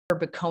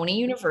Bocconi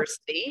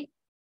University,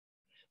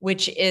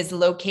 which is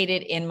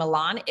located in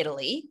Milan,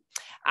 Italy.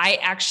 I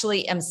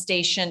actually am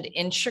stationed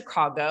in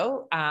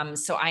Chicago.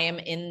 So I am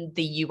in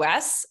the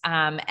US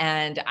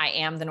and I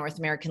am the North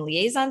American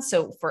Liaison.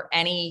 So for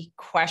any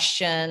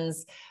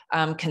questions,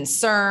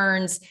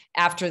 concerns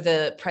after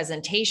the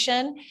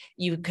presentation,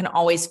 you can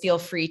always feel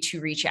free to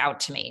reach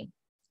out to me.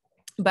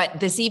 But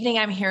this evening,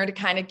 I'm here to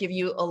kind of give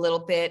you a little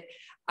bit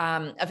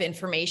of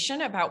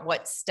information about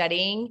what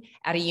studying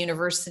at a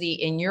university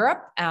in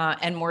Europe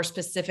and more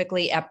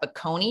specifically at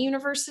Bocconi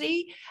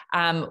University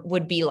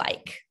would be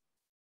like.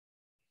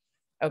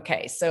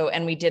 Okay, so,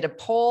 and we did a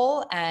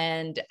poll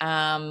and,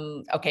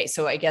 okay,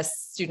 so I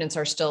guess students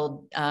are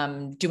still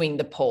doing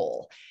the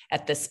poll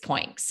at this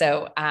point.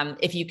 So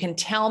if you can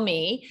tell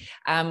me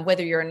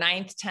whether you're a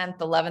 9th, 10th,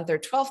 11th, or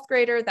 12th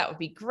grader, that would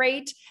be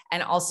great.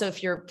 And also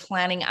if you're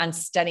planning on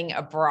studying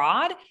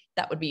abroad,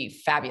 that would be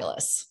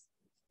fabulous.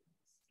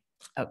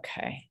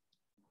 Okay.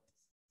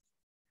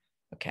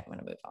 Okay, I'm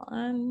gonna move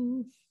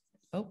on.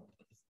 Oh.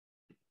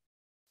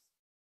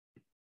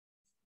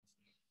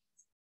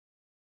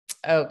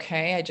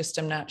 Okay, I just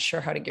am not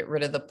sure how to get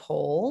rid of the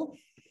poll.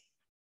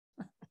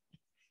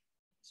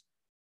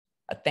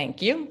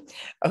 Thank you.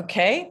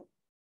 Okay.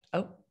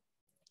 Oh,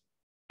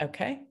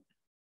 okay.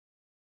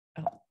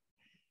 Oh, all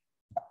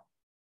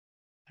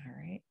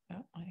right.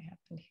 Oh, what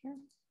happened here?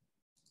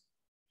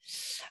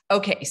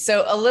 Okay,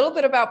 so a little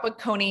bit about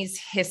Bocconi's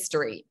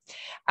history.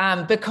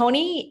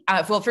 Bocconi,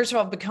 well, first of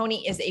all,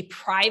 Bocconi is a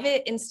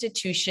private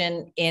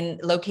institution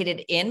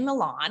located in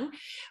Milan.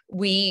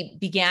 We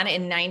began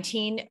in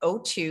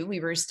 1902. We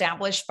were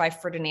established by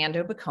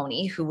Ferdinando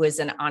Bocconi, who was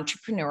an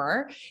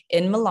entrepreneur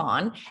in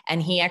Milan,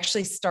 and he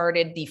actually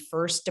started the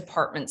first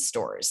department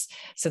stores.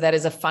 So that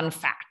is a fun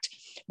fact.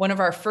 One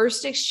of our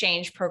first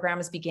exchange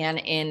programs began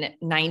in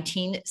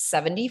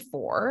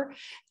 1974,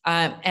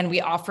 and we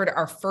offered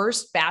our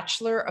first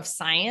Bachelor of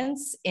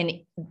Science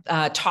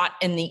taught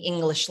in the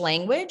English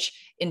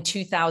language in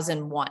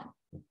 2001.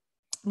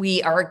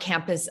 We are a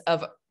campus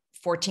of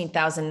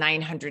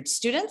 14,900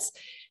 students,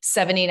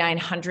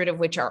 7,900 of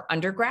which are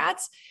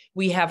undergrads.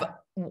 We have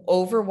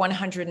over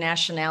 100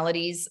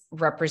 nationalities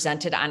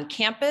represented on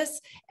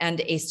campus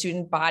and a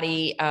student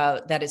body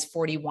that is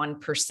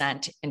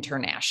 41%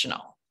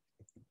 international.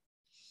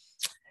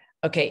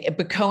 Okay,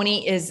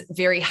 Bocconi is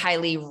very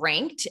highly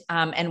ranked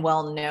and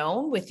well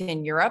known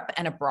within Europe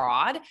and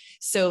abroad.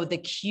 So the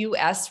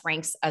QS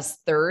ranks us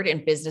 3rd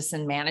in business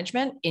and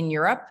management in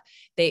Europe.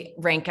 They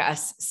rank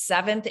us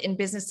 7th in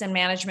business and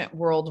management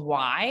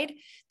worldwide.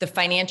 The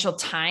Financial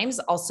Times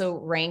also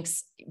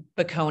ranks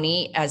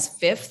Bocconi as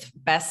 5th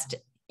best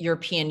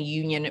European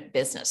Union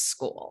business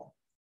school.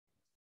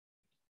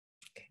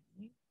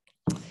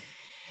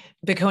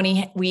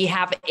 Bocconi, we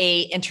have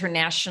an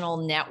international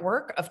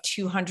network of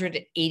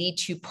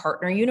 282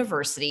 partner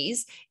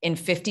universities in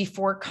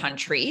 54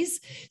 countries.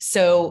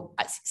 So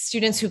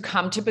students who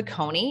come to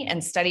Bocconi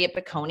and study at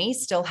Bocconi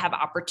still have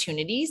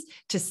opportunities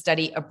to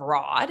study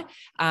abroad.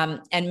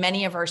 And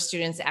many of our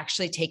students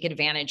actually take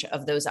advantage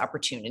of those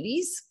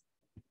opportunities.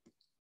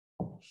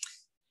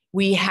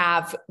 We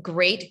have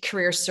great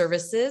career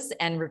services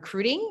and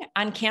recruiting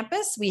on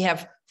campus. We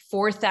have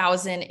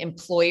 4,000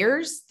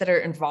 employers that are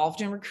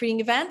involved in recruiting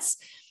events.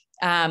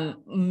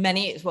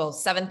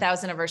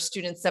 7,000 of our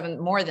students,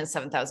 more than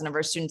 7,000 of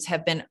our students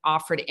have been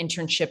offered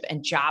internship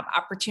and job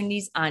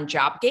opportunities on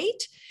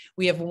JobGate.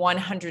 We have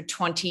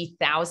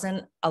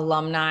 120,000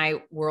 alumni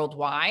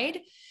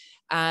worldwide.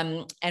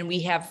 And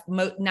we have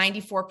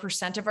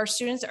 94% of our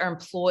students are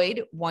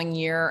employed 1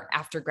 year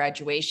after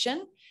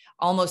graduation.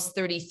 Almost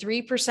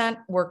 33%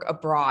 work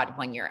abroad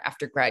 1 year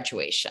after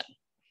graduation.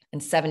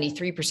 And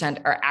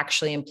 73% are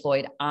actually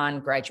employed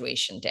on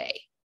graduation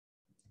day.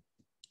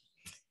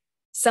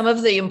 Some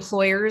of the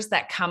employers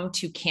that come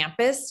to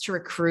campus to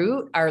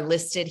recruit are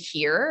listed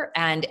here.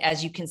 And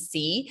as you can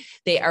see,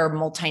 they are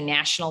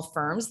multinational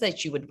firms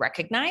that you would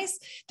recognize.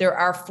 There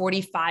are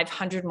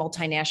 4,500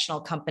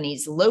 multinational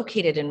companies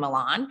located in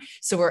Milan.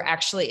 So we're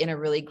actually in a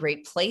really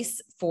great place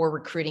for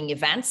recruiting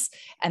events.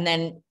 And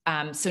then,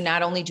 so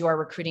not only do our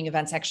recruiting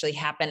events actually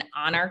happen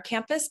on our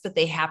campus, but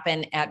they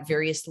happen at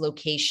various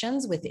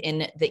locations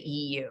within the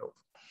EU.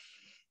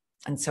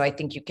 And so I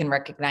think you can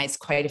recognize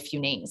quite a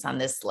few names on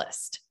this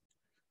list.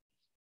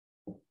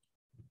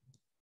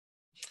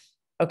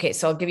 Okay,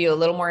 so I'll give you a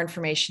little more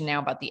information now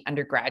about the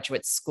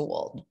undergraduate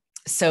school.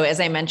 So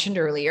as I mentioned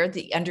earlier,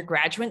 the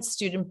undergraduate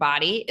student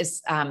body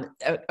is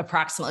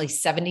approximately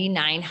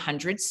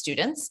 7,900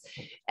 students,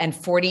 and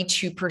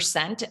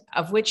 42%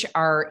 of which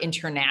are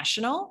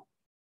international.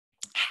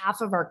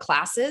 Half of our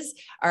classes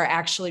are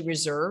actually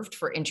reserved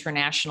for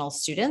international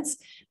students.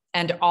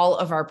 and all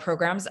of our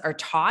programs are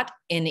taught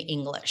in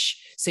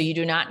English. So you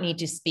do not need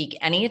to speak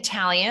any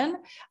Italian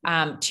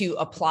to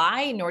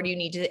apply, nor do you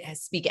need to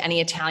speak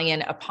any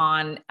Italian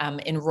upon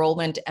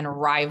enrollment and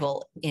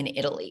arrival in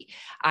Italy.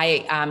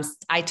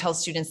 I tell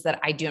students that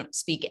I don't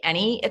speak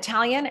any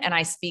Italian, and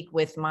I speak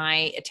with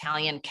my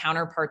Italian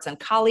counterparts and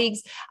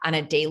colleagues on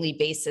a daily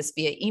basis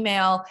via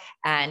email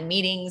and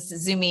meetings,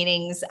 Zoom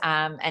meetings,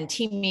 and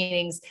team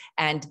meetings,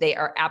 and they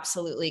are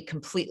absolutely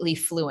completely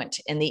fluent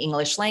in the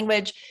English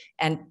language,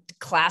 and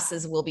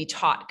classes will be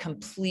taught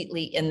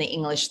completely in the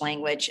English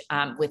language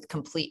with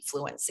complete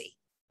fluency.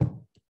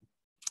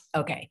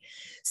 Okay,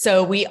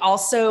 so we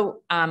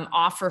also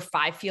offer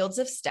 5 fields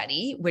of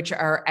study, which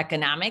are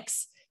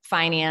economics,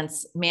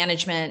 finance,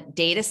 management,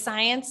 data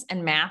science,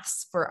 and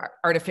maths for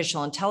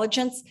artificial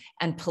intelligence,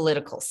 and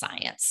political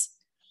science.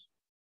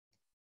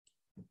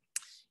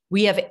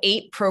 We have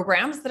 8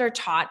 programs that are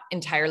taught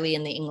entirely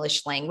in the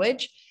English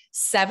language.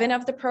 7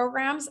 of the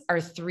programs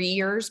are 3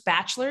 years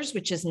bachelor's,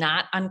 which is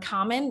not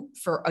uncommon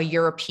for a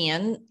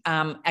European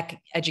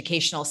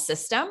educational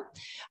system.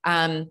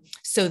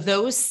 So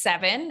those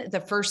 7, the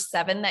first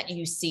 7 that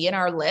you see in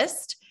our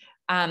list,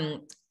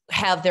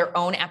 have their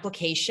own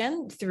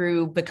application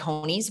through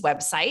Bocconi's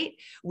website.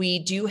 We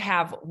do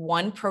have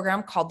one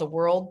program called the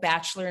World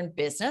Bachelor in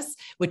Business,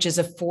 which is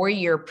a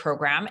 4-year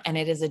program, and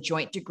it is a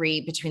joint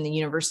degree between the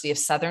University of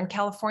Southern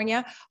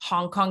California,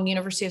 Hong Kong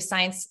University of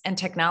Science and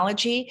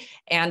Technology,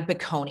 and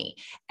Bocconi.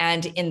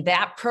 And in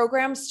that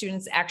program,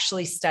 students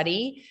actually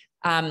study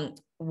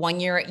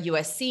 1 year at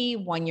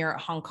USC, 1 year at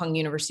Hong Kong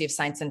University of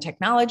Science and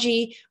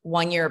Technology,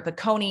 1 year at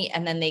Bocconi,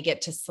 and then they get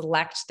to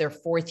select their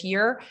 4th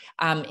year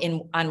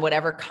on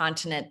whatever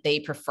continent they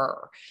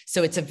prefer.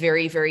 So it's a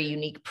very, very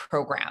unique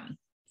program.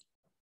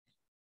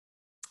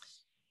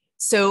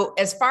 So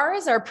as far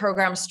as our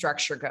program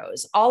structure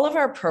goes, all of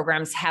our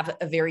programs have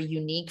a very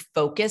unique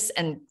focus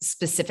and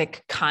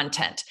specific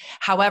content.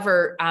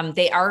 However,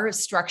 they are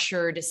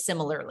structured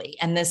similarly.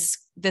 And this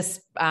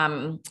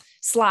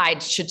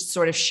slide should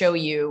sort of show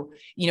you,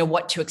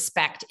 what to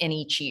expect in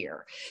each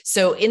year.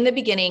 So in the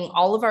beginning,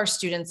 all of our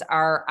students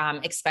are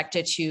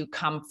expected to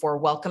come for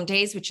welcome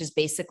days, which is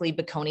basically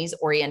Bocconi's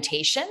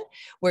orientation,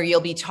 where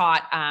you'll be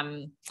taught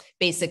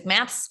basic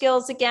math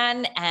skills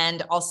again,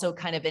 and also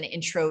kind of an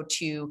intro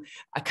to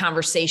a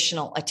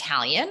conversational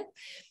Italian.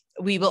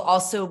 We will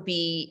also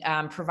be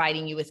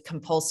providing you with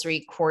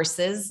compulsory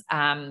courses,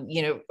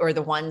 or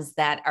the ones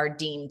that are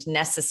deemed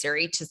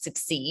necessary to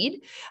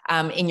succeed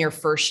in your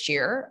first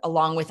year,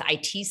 along with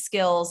IT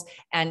skills.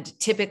 And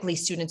typically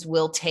students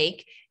will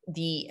take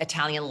the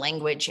Italian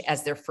language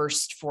as their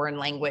first foreign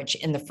language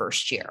in the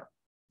first year.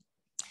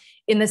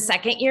 In the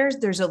second year,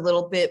 there's a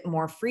little bit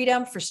more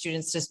freedom for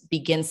students to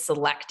begin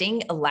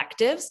selecting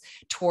electives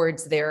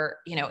towards their,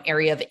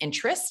 area of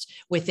interest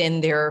within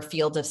their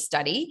field of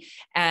study.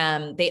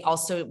 They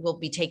also will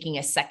be taking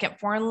a second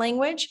foreign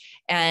language,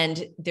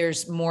 and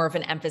there's more of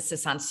an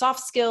emphasis on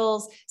soft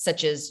skills,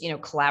 such as,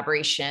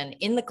 collaboration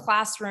in the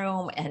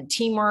classroom and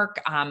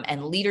teamwork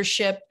and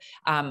leadership,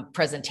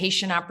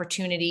 presentation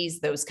opportunities,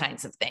 those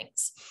kinds of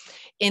things.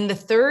 In the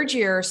third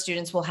year,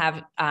 students will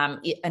have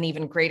an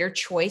even greater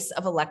choice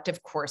of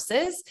elective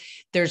courses.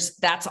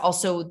 That's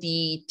also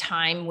the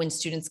time when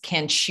students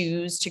can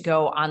choose to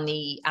go on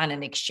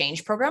an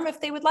exchange program if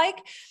they would like.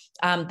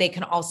 They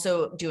can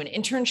also do an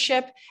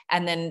internship,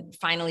 and then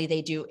finally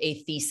they do a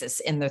thesis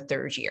in the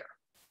third year.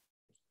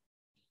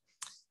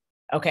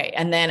 Okay,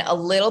 and then a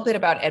little bit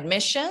about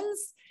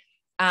admissions.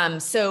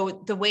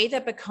 So the way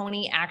that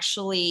Bocconi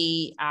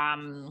actually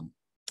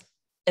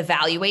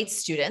evaluates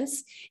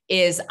students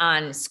is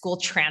on school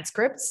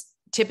transcripts.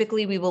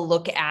 Typically, we will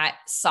look at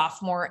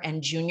sophomore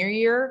and junior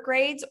year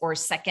grades or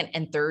second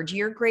and third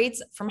year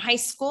grades from high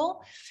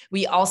school.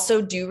 We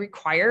also do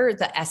require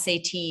the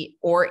SAT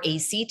or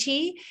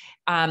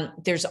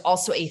ACT. There's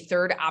also a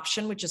third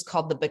option, which is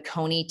called the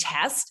Bocconi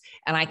test.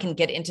 And I can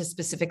get into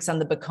specifics on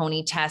the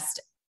Bocconi test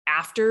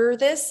after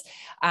this.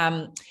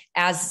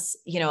 As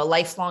a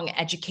lifelong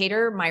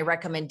educator, my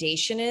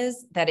recommendation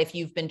is that if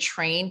you've been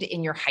trained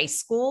in your high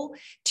school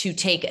to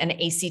take an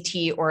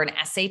ACT or an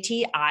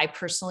SAT, I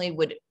personally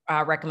would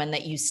recommend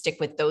that you stick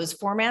with those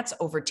formats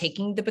over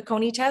taking the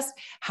Bocconi test.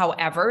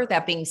 However,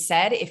 that being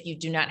said, if you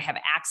do not have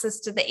access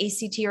to the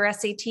ACT or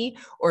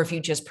SAT, or if you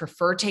just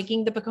prefer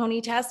taking the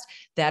Bocconi test,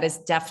 that is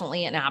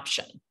definitely an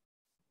option.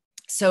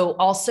 So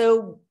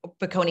also,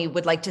 Bocconi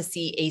would like to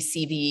see a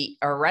CV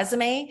or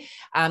resume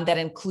that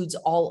includes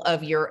all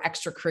of your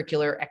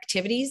extracurricular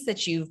activities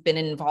that you've been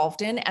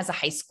involved in as a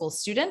high school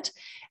student,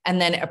 and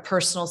then a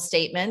personal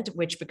statement,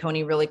 which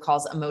Bocconi really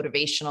calls a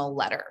motivational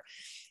letter.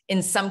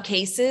 In some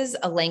cases,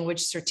 a language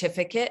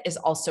certificate is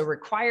also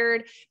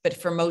required, but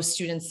for most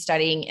students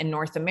studying in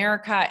North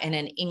America in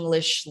an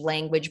English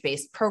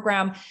language-based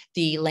program,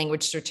 the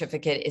language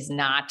certificate is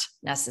not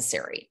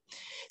necessary.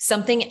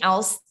 Something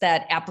else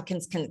that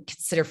applicants can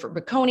consider for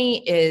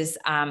Bocconi is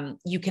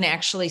you can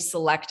actually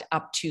select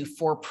up to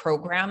 4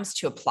 programs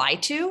to apply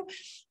to.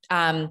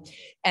 And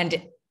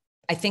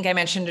I think I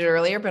mentioned it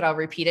earlier, but I'll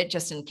repeat it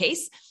just in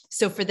case.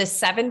 So for the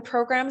 7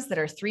 programs that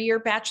are 3-year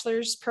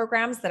bachelor's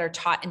programs that are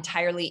taught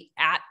entirely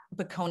at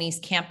Bocconi's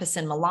campus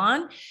in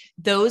Milan,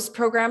 those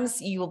programs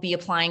you will be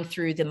applying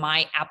through the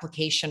My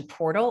Application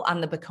portal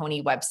on the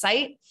Bocconi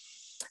website.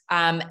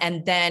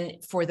 And then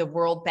for the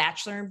World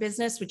Bachelor in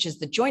Business, which is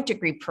the joint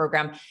degree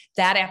program,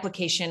 that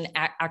application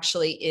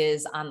actually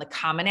is on the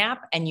Common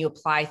App, and you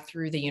apply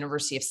through the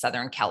University of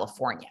Southern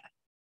California.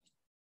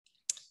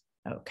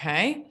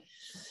 Okay.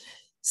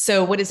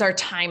 So what is our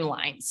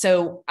timeline?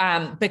 So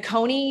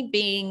Bocconi,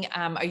 being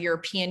a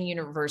European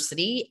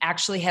university,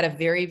 actually had a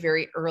very,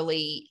 very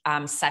early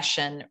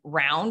session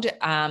round,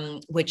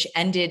 which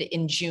ended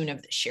in June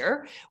of this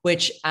year,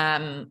 which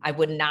I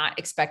would not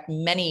expect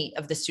many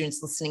of the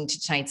students listening to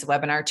tonight's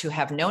webinar to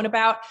have known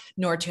about,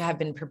 nor to have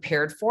been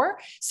prepared for.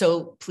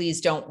 So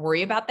please don't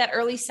worry about that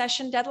early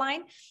session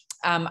deadline.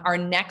 Our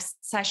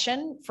next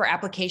session for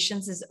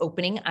applications is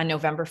opening on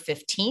November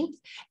 15th,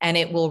 and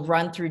it will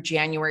run through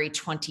January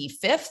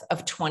 25th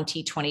of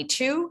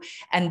 2022.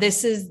 And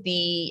this is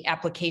the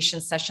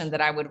application session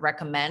that I would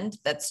recommend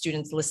that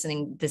students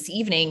listening this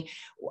evening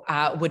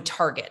would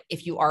target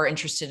if you are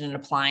interested in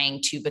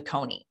applying to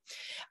Bocconi.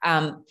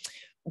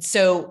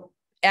 So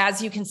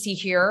as you can see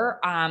here,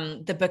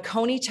 the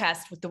Bocconi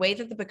test, with the way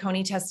that the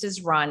Bocconi test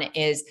is run,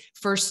 is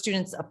first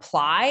students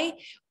apply,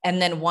 and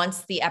then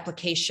once the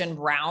application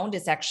round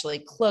is actually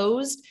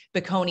closed,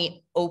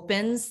 Bocconi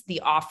opens the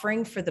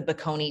offering for the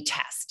Bocconi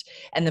test.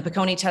 And the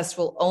Bocconi test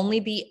will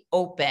only be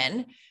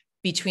open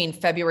between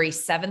February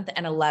 7th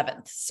and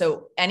 11th.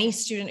 So any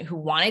student who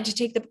wanted to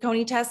take the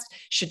Bocconi test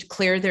should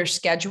clear their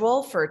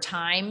schedule for a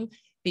time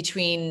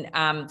between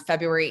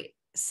February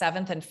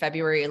 7th and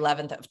February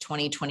 11th of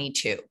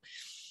 2022.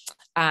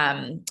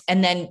 And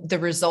then the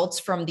results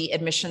from the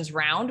admissions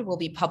round will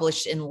be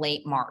published in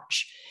late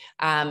March.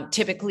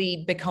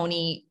 Typically,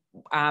 Bocconi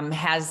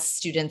has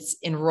students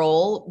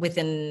enroll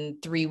within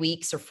 3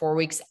 weeks or 4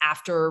 weeks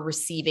after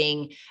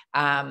receiving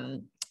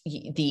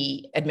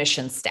the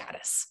admission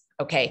status.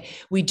 Okay,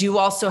 we do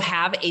also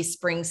have a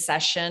spring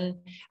session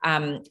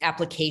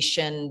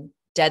application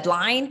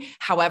deadline.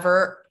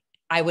 However,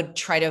 I would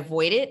try to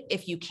avoid it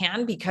if you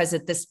can, because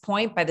at this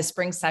point, by the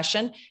spring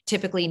session,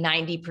 typically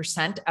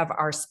 90% of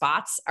our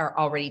spots are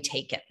already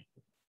taken.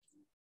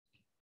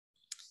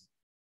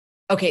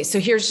 Okay, so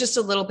here's just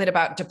a little bit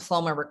about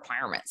diploma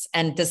requirements.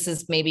 And this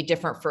is maybe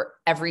different for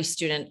every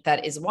student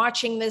that is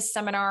watching this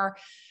seminar.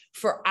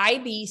 For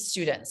IB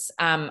students,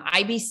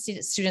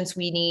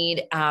 we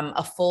need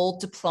a full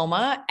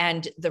diploma,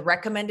 and the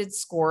recommended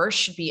score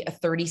should be a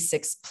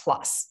 36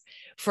 plus.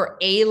 For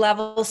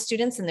A-level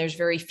students, and there's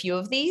very few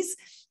of these,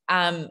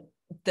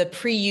 the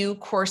pre-U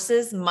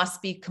courses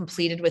must be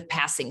completed with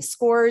passing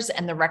scores,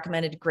 and the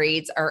recommended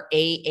grades are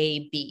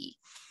AAB.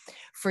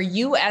 For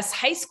US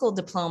high school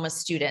diploma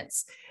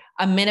students,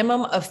 a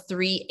minimum of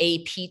 3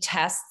 AP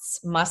tests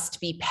must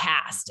be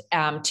passed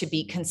to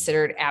be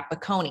considered at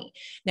Bocconi.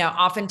 Now,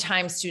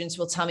 oftentimes students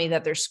will tell me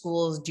that their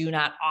schools do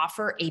not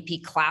offer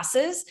AP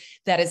classes.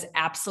 That is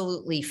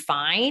absolutely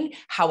fine.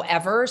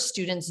 However,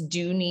 students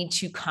do need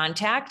to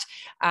contact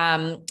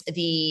okay,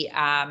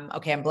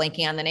 I'm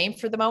blanking on the name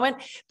for the moment,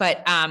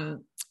 but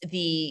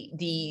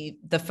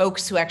the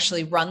folks who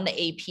actually run the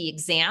AP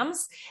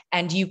exams,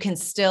 and you can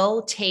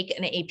still take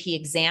an AP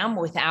exam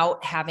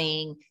without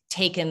having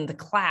taken the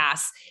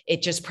class.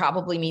 It just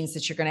probably means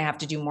that you're going to have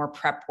to do more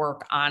prep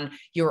work on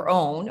your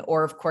own,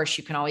 or of course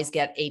you can always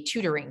get a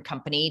tutoring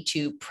company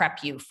to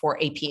prep you for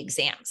AP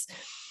exams.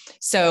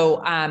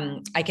 So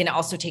I can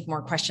also take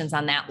more questions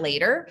on that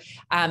later.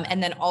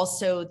 And then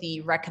also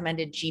the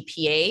recommended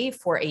GPA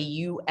for a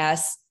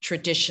US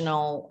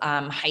traditional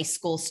high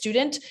school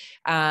student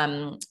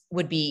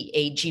would be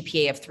a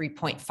GPA of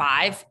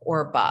 3.5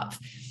 or above.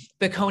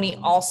 Bocconi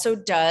also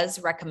does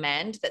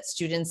recommend that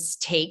students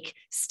take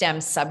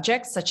STEM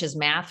subjects such as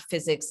math,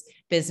 physics,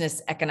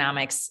 business,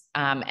 economics,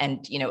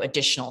 and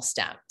additional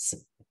STEMs.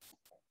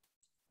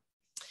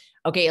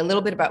 Okay, a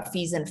little bit about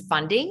fees and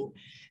funding.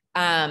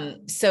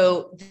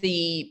 So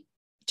the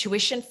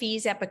tuition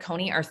fees at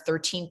Bocconi are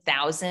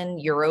 13,000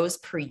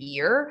 euros per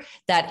year.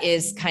 That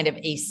is kind of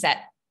a set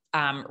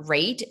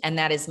rate, and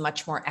that is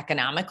much more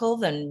economical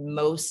than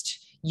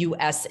most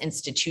US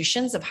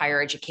institutions of higher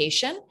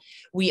education.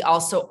 We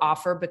also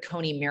offer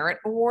Bocconi Merit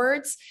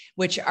Awards,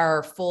 which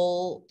are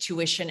full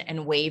tuition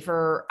and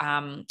waiver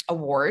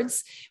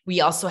awards.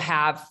 We also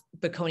have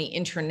Bocconi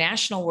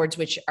International Awards,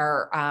 which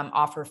are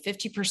offer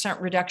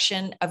 50%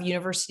 reduction of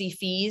university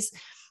fees.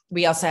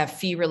 We also have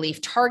fee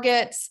relief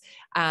targets,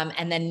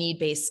 and then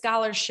need-based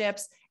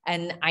scholarships.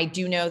 And I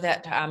do know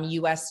that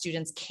US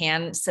students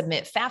can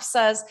submit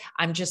FAFSAs.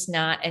 I'm just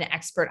not an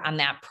expert on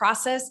that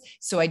process.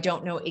 So I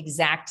don't know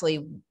exactly,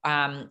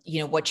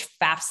 which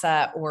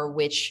FAFSA or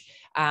which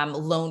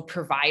loan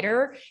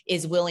provider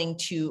is willing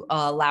to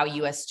allow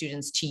US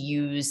students to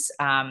use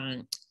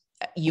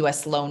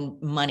US loan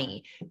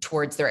money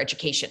towards their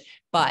education.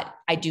 but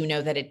I do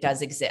know that it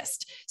does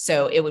exist.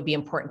 So it would be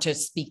important to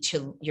speak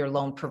to your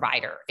loan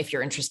provider if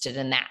you're interested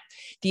in that.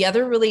 The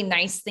other really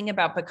nice thing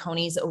about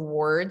Bocconi's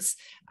awards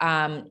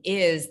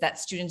is that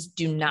students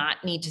do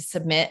not need to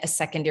submit a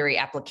secondary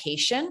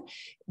application.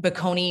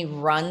 Bocconi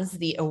runs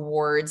the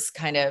awards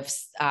kind of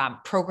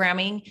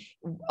programming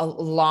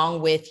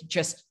along with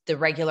just the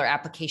regular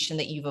application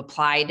that you've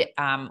applied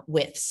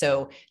with.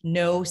 So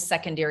no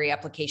secondary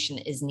application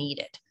is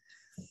needed.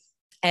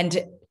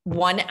 And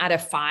 1 out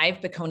of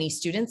 5 Bocconi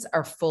students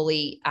are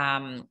fully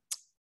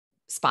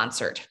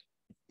sponsored.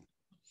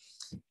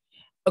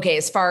 Okay,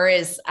 as far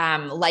as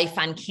life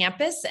on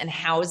campus and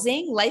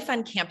housing, life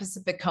on campus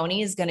at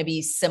Bocconi is going to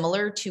be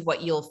similar to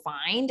what you'll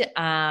find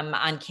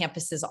on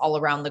campuses all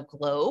around the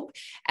globe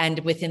and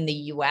within the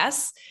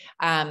US.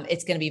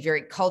 It's going to be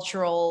very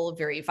cultural,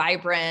 very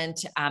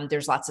vibrant.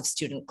 There's lots of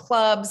student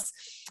clubs.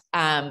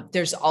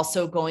 There's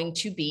also going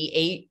to be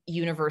 8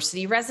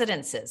 university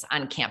residences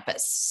on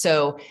campus.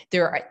 So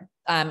there are,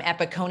 at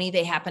Bocconi,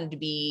 they happen to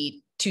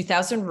be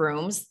 2,000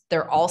 rooms.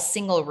 They're all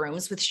single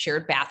rooms with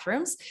shared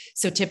bathrooms.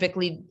 So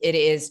typically it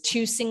is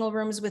 2 single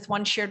rooms with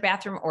 1 shared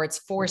bathroom, or it's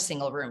 4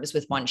 single rooms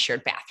with 1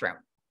 shared bathroom.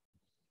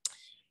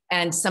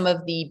 And some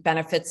of the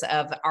benefits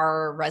of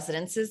our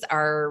residences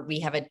are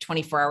we have a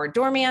 24-hour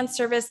doorman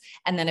service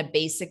and then a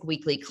basic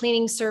weekly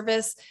cleaning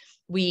service.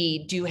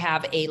 We do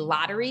have a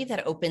lottery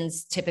that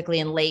opens typically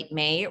in late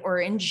May or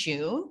in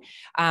June.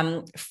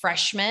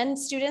 Freshman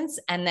students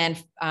and then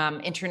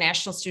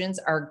international students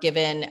are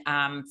given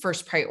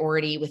first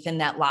priority within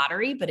that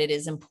lottery, but it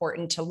is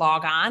important to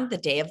log on the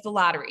day of the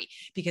lottery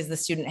because the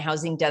student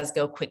housing does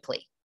go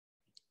quickly.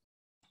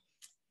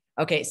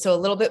 Okay, so a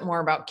little bit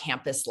more about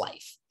campus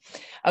life.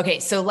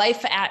 Okay, so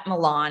life at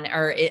Milan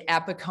or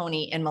at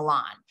Bocconi in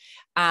Milan.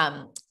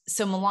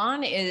 So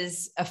Milan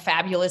is a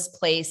fabulous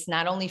place,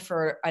 not only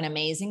for an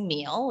amazing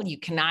meal, you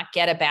cannot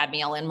get a bad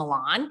meal in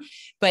Milan,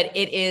 but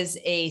it is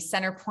a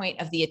center point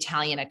of the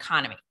Italian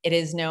economy. It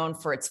is known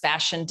for its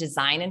fashion,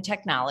 design, and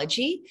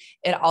technology.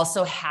 It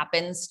also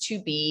happens to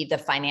be the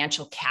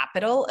financial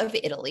capital of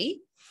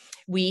Italy.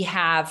 We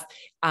have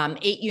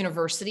 8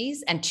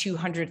 universities and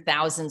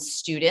 200,000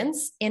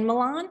 students in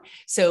Milan.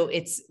 So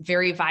it's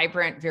very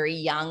vibrant, very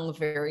young,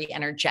 very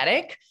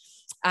energetic.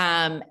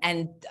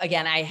 And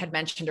again, I had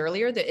mentioned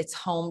earlier that it's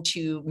home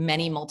to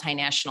many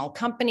multinational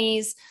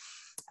companies.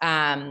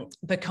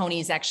 Bocconi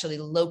is actually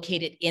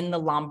located in the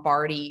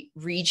Lombardy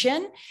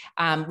region,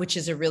 which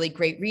is a really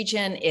great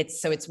region.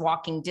 It's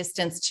walking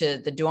distance to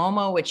the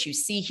Duomo, which you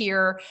see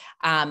here.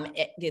 I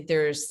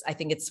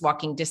think it's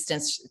walking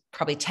distance,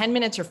 probably 10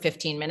 minutes or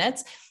 15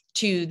 minutes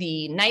to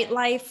the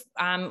nightlife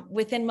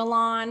within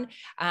Milan.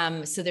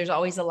 So there's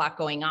always a lot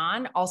going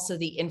on. Also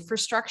the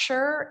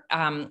infrastructure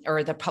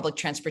or the public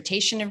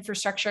transportation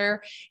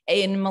infrastructure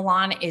in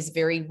Milan is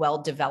very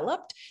well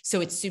developed.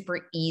 So it's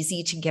super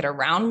easy to get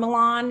around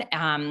Milan.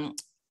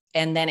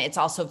 And then it's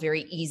also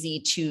very easy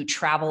to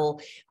travel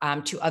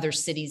to other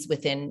cities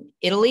within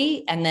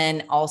Italy, and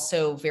then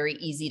also very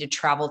easy to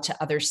travel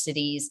to other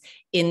cities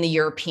in the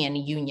European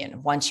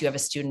Union once you have a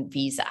student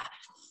visa.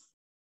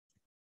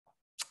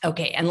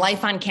 Okay, and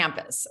life on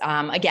campus.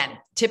 Again,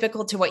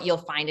 typical to what you'll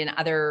find in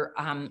other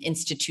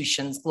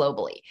institutions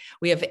globally.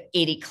 We have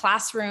 80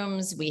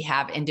 classrooms, we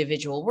have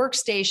individual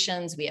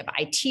workstations, we have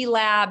IT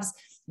labs,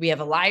 we have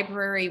a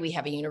library, we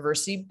have a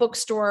university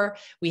bookstore,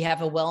 we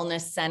have a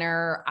wellness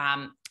center,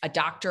 a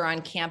doctor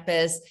on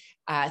campus,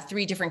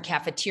 3 different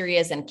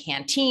cafeterias and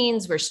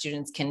canteens where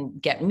students can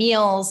get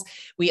meals.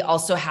 We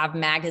also have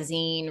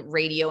magazine,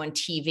 radio, and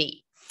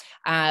TV.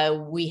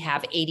 We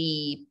have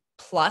 80+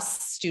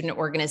 student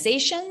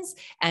organizations,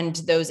 and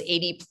those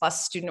 80+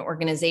 student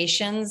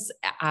organizations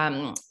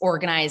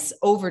organize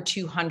over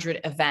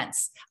 200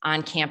 events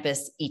on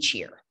campus each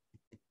year.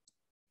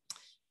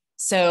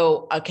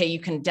 So, okay, you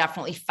can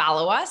definitely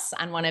follow us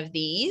on one of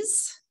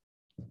these.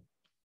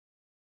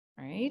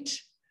 All right,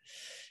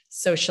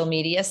 social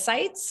media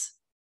sites.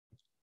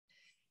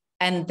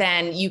 And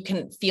then you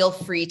can feel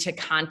free to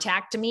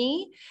contact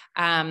me.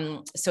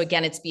 So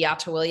again, it's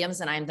Beata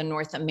Williams and I'm the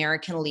North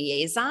American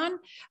Liaison,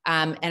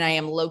 and I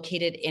am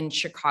located in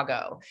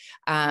Chicago.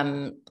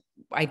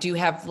 I do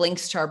have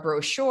links to our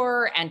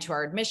brochure and to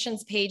our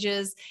admissions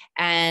pages.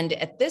 And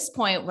at this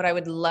point, what I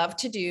would love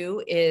to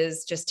do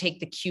is just take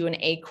the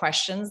Q&A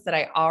questions that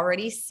I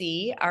already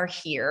see are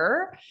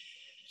here.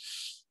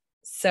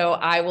 So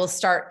I will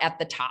start at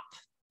the top.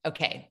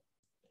 Okay.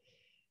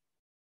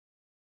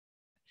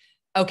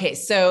 Okay,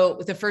 so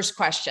the first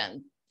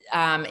question,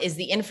 is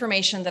the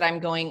information that I'm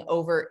going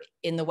over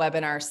in the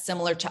webinar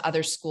similar to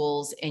other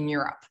schools in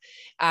Europe?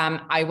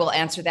 I will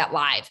answer that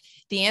live.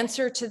 The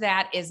answer to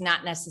that is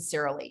not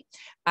necessarily.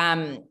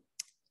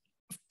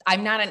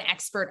 I'm not an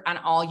expert on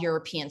all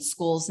European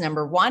schools,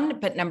 number one,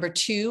 but number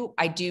two,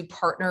 I do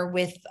partner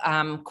with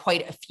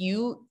quite a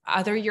few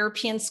other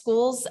European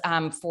schools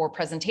for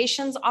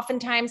presentations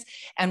oftentimes,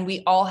 and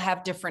we all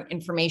have different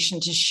information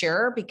to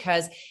share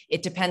because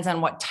it depends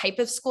on what type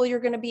of school you're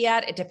going to be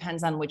at. It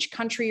depends on which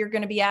country you're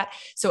going to be at.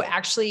 So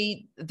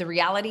actually, the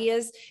reality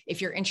is,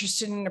 if you're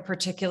interested in a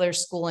particular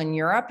school in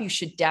Europe, you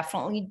should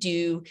definitely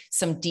do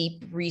some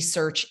deep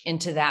research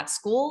into that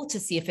school to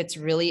see if it's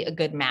really a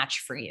good match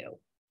for you.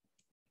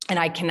 And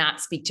I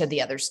cannot speak to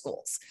the other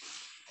schools.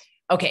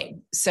 Okay,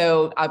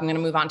 so I'm going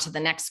to move on to the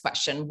next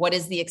question. What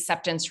is the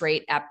acceptance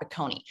rate at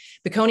Bocconi?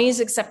 Bocconi's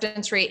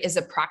acceptance rate is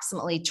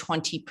approximately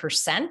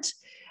 20%.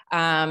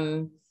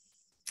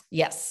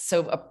 Yes,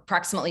 so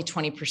approximately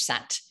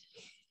 20%.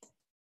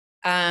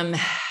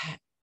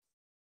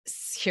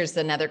 Here's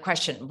another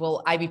question.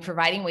 Will I be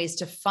providing ways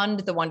to fund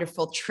the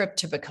wonderful trip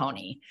to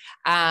Bocconi?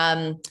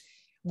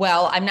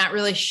 Well, I'm not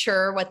really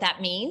sure what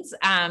that means.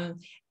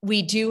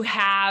 We do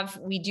have,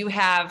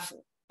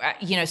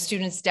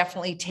 students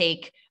definitely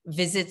take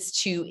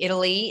visits to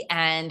Italy,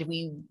 and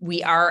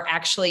we are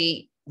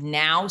actually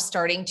now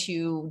starting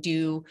to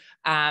do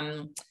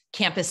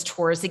campus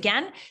tours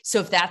again. So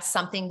if that's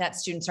something that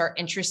students are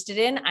interested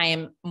in, I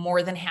am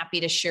more than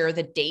happy to share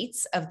the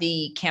dates of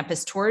the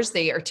campus tours.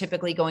 They are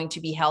typically going to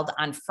be held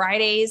on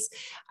Fridays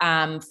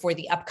for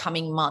the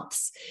upcoming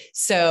months.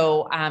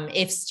 So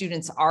if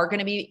students are going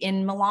to be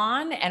in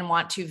Milan and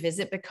want to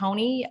visit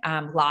Bocconi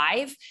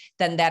live,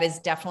 then that is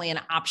definitely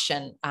an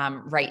option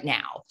right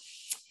now.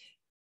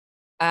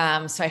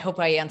 So I hope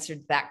I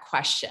answered that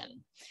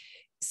question.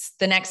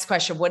 The next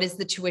question, what is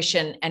the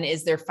tuition and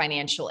is there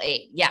financial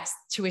aid? Yes,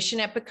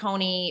 tuition at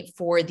Bocconi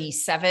for the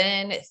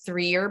 7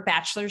 3-year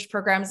bachelor's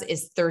programs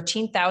is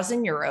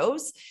 13,000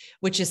 euros,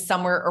 which is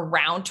somewhere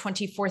around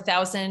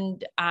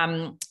 24,000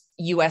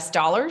 US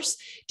dollars,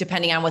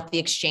 depending on what the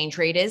exchange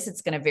rate is.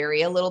 It's going to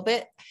vary a little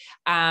bit.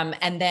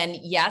 And then,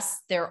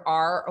 yes, there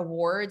are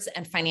awards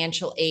and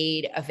financial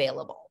aid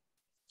available.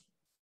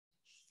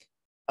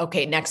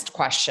 Okay, next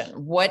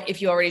question. What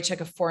if you already took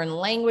a foreign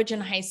language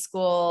in high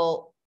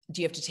school?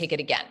 Do you have to take it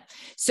again?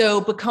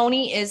 So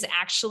Bocconi is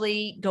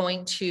actually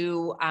going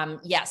to,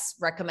 yes,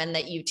 recommend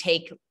that you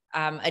take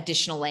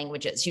additional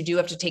languages. You do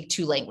have to take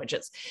 2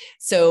 languages.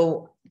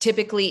 So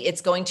typically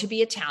it's going to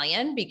be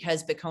Italian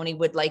because Bocconi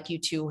would like you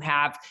to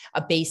have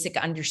a basic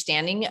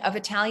understanding of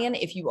Italian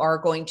if you are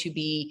going to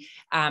be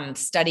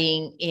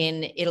studying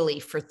in Italy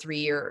for 3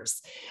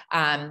 years.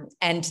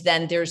 And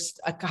then there's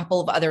a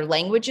couple of other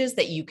languages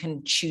that you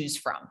can choose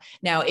from.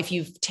 Now, if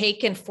you've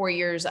taken 4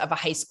 years of a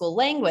high school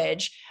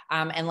language,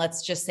 and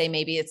let's just say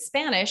maybe it's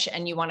Spanish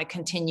and you want to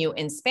continue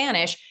in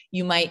Spanish,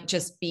 you might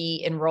just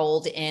be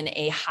enrolled in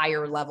a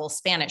higher level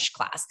Spanish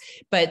class.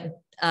 But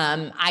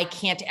I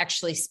can't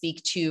actually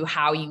speak to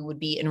how you would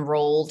be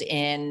enrolled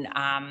in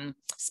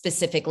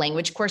specific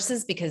language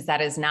courses because that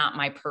is not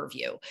my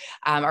purview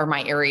or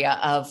my area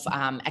of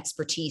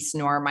expertise,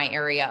 nor my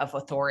area of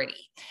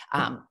authority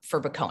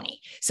for Bocconi.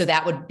 So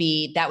that would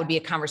be a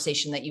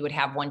conversation that you would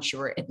have once you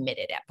were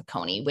admitted at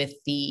Bocconi with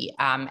the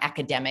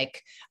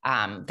academic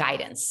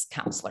guidance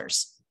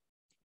counselors.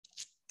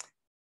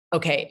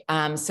 Okay,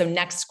 so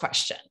next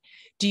question.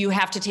 Do you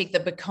have to take the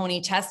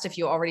Bocconi test if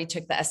you already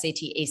took the SAT,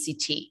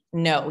 ACT?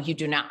 No, you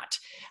do not.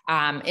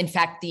 In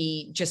fact,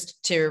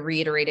 just to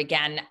reiterate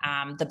again,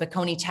 the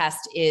Bocconi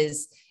test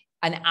is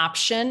an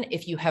option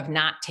if you have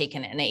not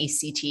taken an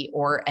ACT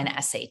or an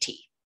SAT.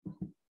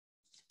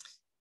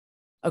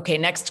 Okay,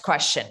 next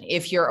question.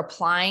 If you're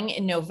applying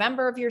in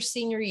November of your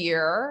senior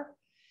year,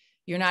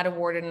 you're not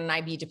awarded an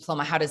IB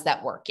diploma. How does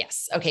that work?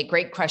 Yes. Okay,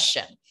 great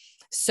question.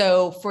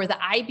 So for the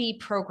IB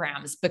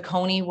programs,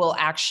 Bocconi will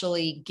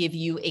actually give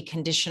you a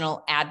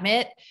conditional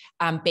admit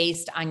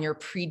based on your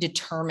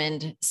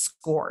predetermined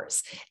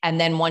scores. And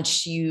then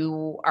once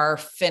you are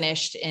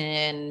finished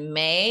in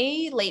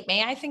May, late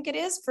May, I think it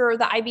is for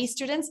the IB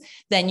students,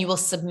 then you will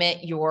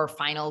submit your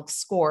final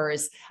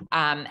scores.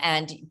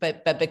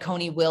 But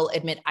Bocconi will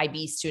admit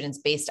IB students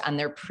based on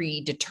their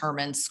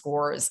predetermined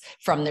scores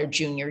from their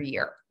junior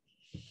year.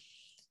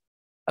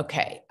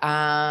 Okay.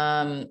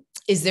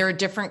 Is there a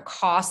different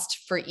cost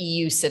for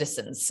EU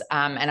citizens?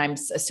 And I'm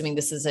assuming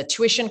this is a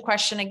tuition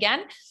question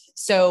again.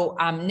 So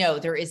no,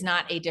 there is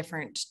not a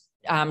different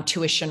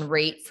tuition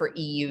rate for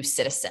EU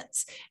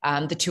citizens.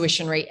 The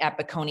tuition rate at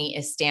Bocconi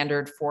is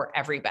standard for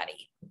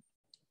everybody.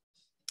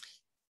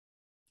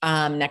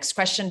 Next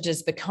question,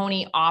 does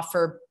Bocconi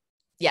offer,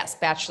 yes,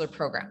 bachelor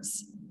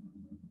programs?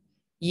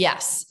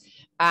 Yes.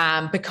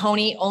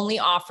 Bocconi only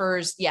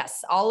offers,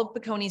 yes, all of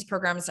Bocconi's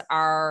programs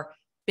are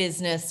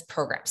business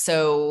programs.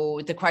 So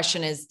the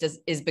question is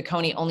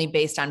Bocconi only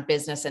based on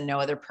business and no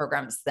other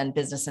programs than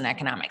business and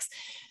economics?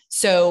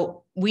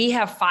 So we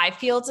have 5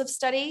 fields of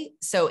study.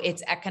 So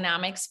it's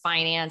economics,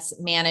 finance,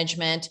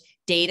 management,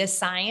 data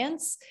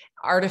science,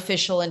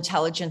 artificial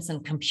intelligence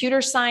and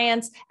computer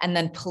science, and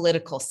then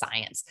political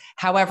science.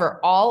 However,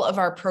 all of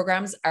our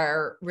programs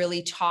are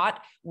really taught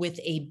with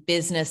a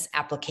business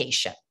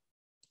application.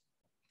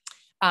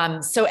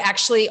 So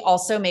actually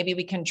also maybe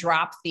we can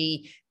drop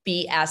the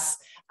BS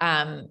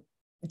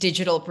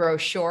digital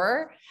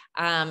brochure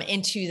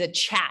into the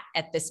chat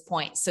at this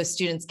point, so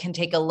students can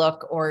take a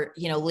look or,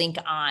 link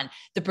on.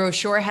 The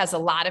brochure has a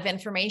lot of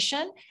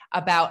information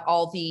about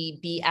all the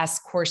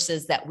BS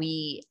courses that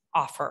we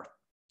offer.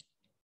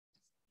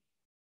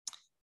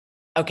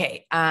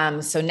 Okay,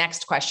 so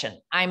next question.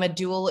 I'm a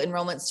dual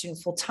enrollment student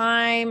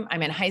full-time.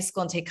 I'm in high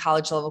school and take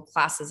college level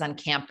classes on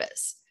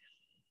campus.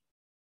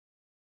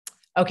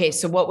 Okay,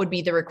 so what would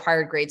be the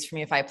required grades for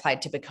me if I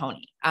applied to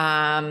Bocconi?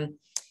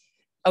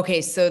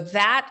 Okay, so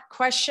that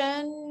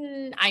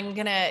question, I'm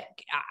gonna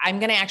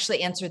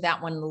actually answer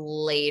that one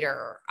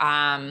later,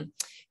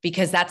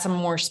 because that's a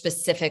more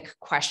specific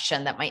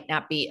question that might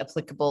not be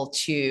applicable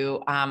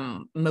to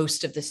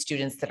most of the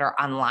students that are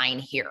online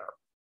here.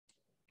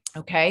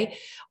 Okay.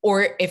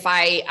 Or if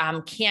I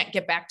can't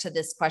get back to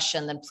this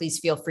question, then please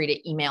feel free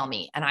to email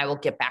me and I will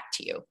get back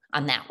to you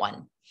on that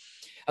one.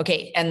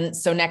 Okay. And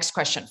so next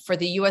question, for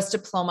the US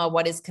diploma,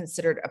 what is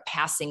considered a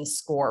passing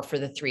score for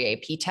the 3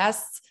 AP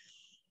tests?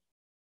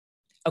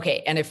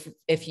 Okay. And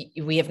if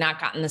we have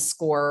not gotten the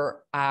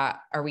score,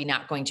 are we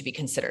not going to be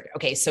considered?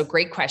 Okay. So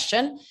great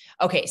question.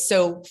 Okay.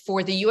 So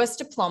for the US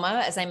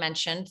diploma, as I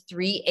mentioned,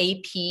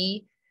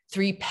 3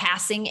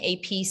 passing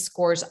AP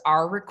scores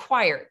are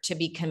required to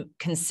be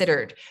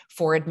considered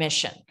for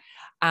admission.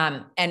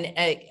 And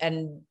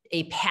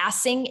a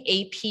passing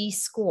AP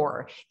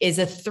score is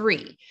a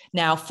 3.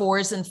 Now,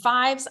 4s and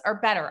 5s are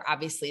better.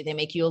 Obviously, they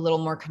make you a little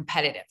more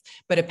competitive,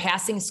 but a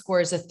passing score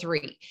is a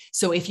 3.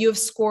 So if you have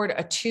scored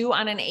a 2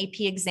 on an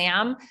AP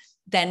exam,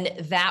 then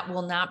that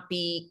will not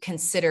be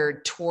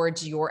considered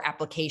towards your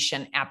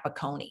application at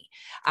Bocconi.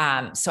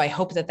 So I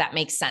hope that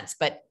makes sense.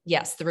 But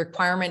yes, the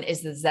requirement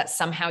is that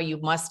somehow you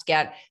must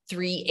get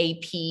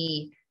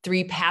 3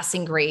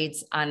 passing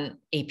grades on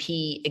AP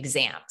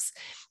exams.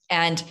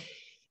 And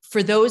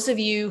for those of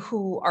you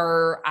who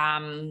are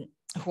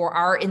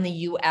in the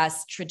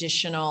US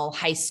traditional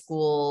high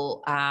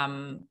school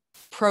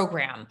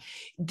program,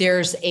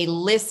 there's a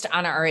list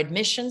on our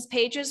admissions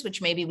pages,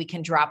 which maybe we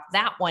can drop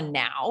that one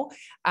now,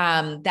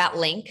 that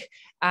link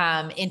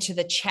into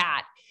the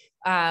chat,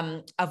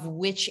 of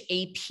which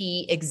AP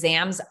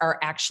exams are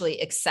actually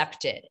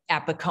accepted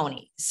at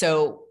Bocconi.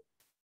 So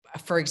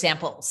for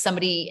example,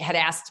 somebody had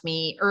asked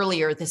me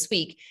earlier this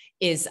week,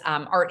 is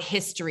art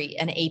history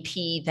an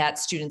AP that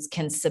students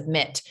can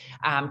submit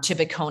to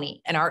Bocconi?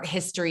 And art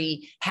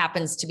history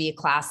happens to be a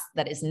class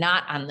that is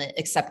not on the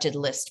accepted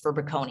list for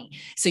Bocconi.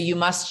 So you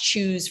must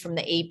choose from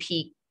the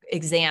AP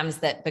exams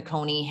that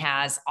Bocconi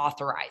has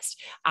authorized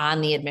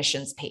on the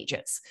admissions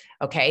pages.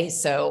 Okay,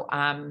 so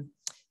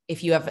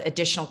if you have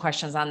additional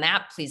questions on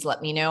that, please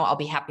let me know. I'll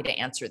be happy to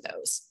answer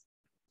those.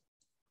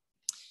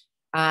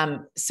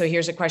 So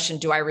here's a question.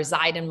 Do I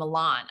reside in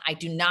Milan? I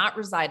do not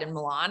reside in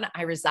Milan.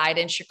 I reside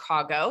in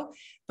Chicago,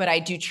 but I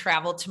do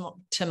travel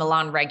to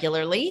Milan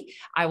regularly.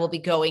 I will be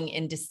going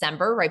in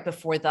December, right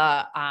before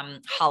the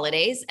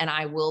holidays, and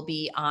I will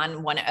be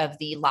on one of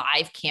the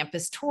live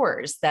campus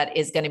tours that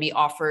is going to be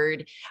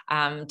offered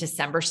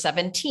December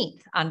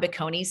 17th on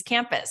Bocconi's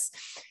campus.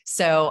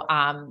 So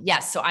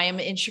yes, so I am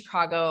in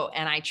Chicago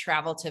and I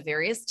travel to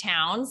various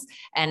towns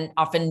and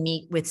often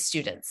meet with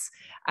students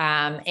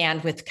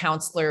and with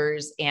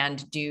counselors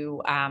and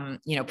do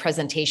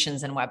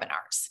presentations and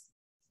webinars.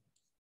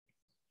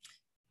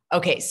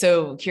 Okay,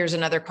 so here's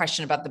another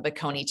question about the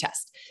Bocconi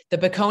test. The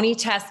Bocconi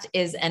test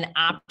is an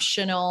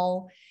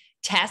optional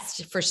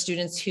test for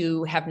students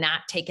who have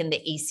not taken the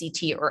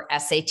ACT or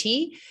SAT.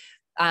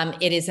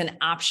 It is an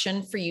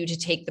option for you to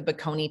take the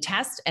Bocconi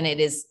test, and it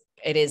is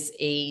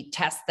a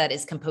test that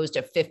is composed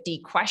of 50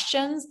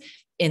 questions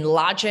in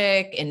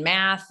logic, in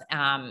math,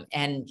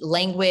 and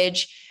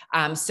language.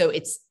 So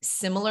it's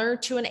similar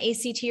to an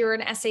ACT or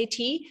an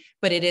SAT,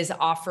 but it is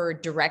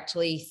offered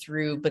directly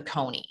through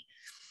Bocconi.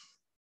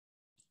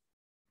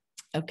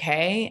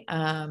 Okay.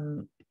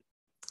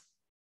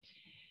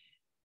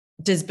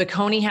 Does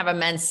Bocconi have a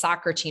men's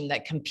soccer team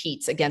that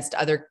competes against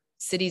other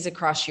cities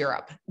across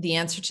Europe? The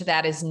answer to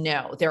that is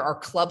no. There are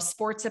club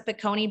sports at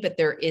Bocconi, but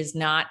there is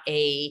not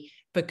a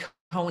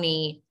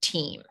Bocconi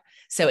team.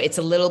 So it's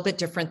a little bit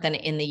different than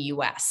in the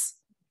US.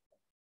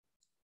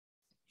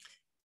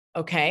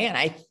 Okay, and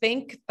I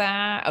think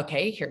that,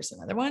 okay, here's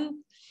another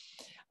one.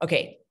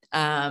 Okay,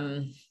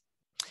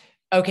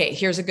 okay,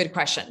 here's a good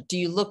question. Do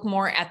you look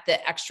more at the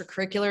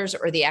extracurriculars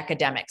or the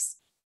academics?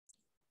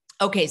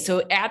 Okay,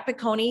 so at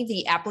Bocconi,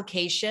 the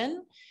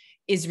application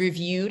is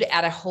reviewed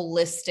at a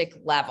holistic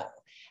level.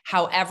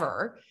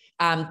 However,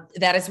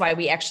 that is why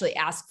we actually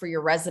ask for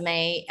your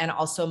resume and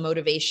also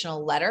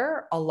motivational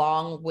letter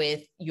along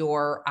with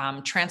your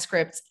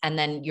transcripts and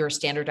then your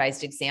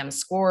standardized exam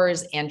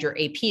scores and your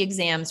AP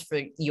exams for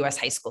US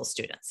high school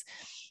students.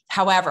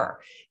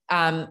 However,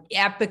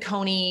 at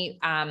Bocconi,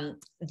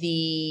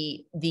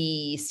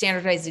 the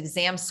standardized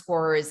exam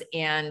scores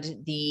and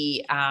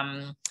the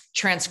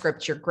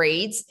transcript, your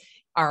grades,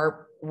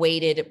 are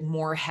weighted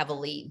more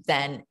heavily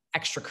than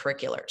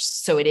extracurriculars.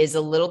 So it is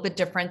a little bit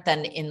different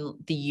than in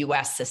the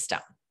US system.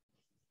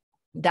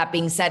 That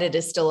being said, it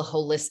is still a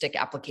holistic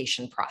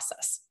application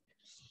process.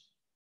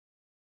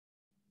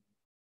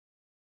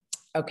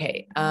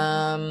 Okay,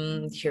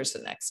 here's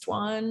the next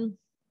one.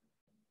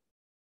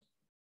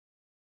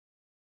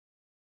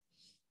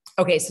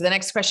 Okay, so the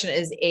next question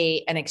is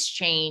an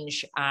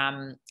exchange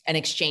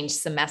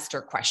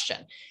semester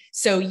question.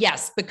 So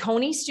yes,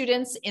 Bocconi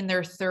students in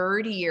their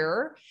third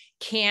year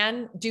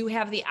do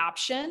have the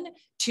option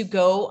to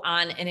go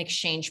on an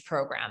exchange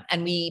program.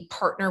 And we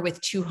partner with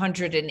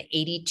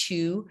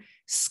 282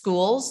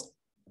 schools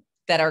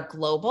that are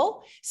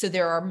global. So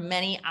there are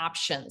many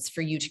options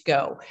for you to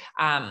go.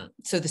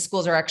 So the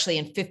schools are actually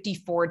in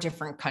 54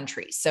 different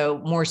countries. So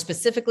more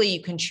specifically,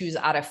 you can choose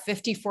out of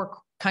 54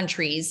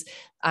 countries,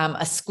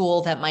 a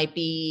school that might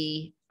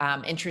be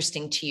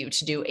interesting to you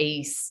to do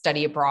a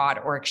study abroad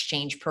or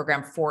exchange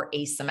program for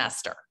a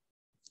semester.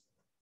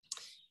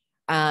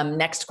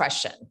 Next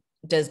question.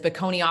 Does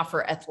Bocconi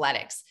offer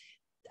athletics?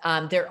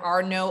 There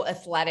are no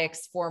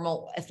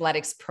formal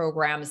athletics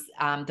programs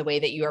the way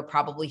that you are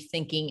probably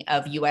thinking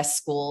of US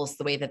schools,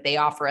 the way that they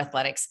offer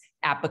athletics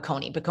at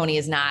Bocconi. Bocconi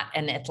is not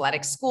an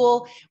athletic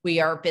school. We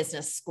are a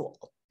business school.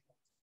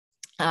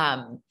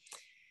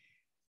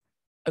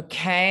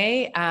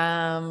 Okay.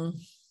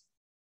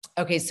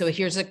 Okay, so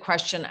here's a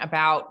question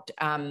about,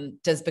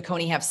 does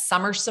Bocconi have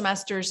summer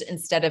semesters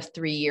instead of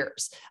 3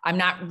 years? I'm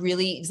not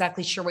really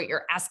exactly sure what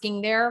you're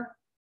asking there.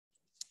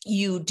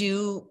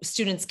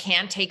 Students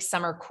can take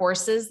summer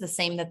courses the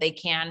same that they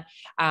can,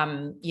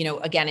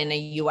 again, in a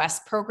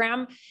US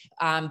program,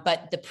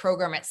 but the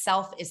program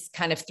itself is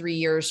kind of 3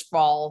 years,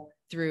 fall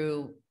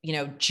through,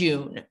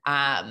 June,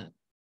 the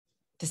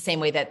same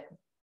way that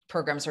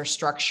programs are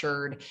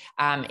structured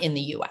in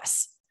the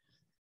US.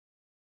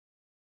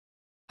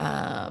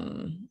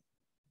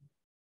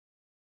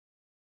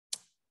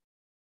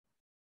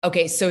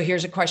 Okay, so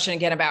here's a question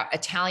again about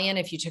Italian.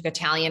 If you took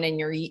Italian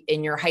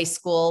in your high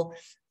school,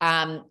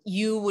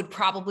 you would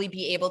probably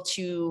be able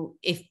to,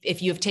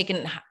 if you've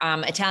taken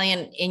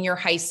Italian in your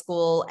high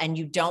school and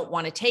you don't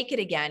want to take it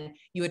again,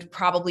 you would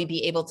probably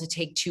be able to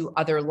take 2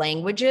 other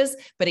languages.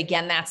 But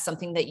again, that's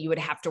something that you would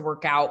have to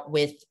work out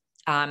with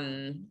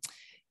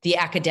the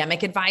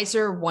academic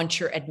advisor once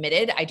you're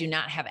admitted. I do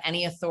not have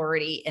any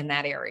authority in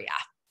that area.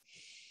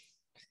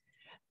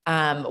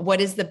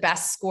 What is the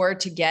best score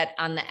to get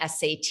on the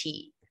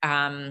SAT?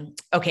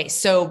 Okay,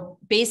 so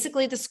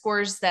basically the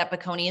scores that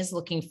Bocconi is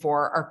looking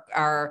for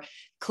are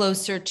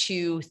closer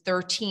to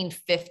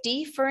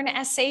 1350 for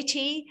an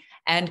SAT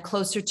and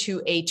closer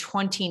to a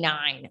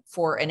 29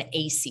 for an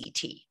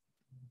ACT.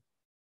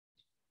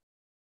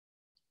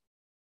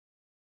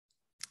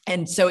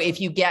 And so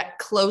if you get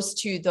close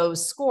to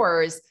those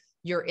scores,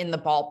 you're in the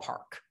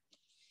ballpark.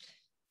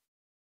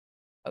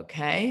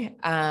 Okay.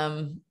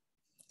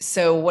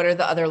 So what are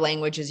the other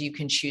languages you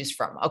can choose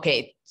from?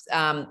 Okay.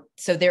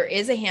 So there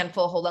is a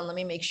handful. Hold on. Let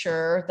me make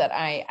sure that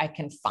I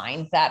can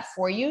find that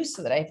for you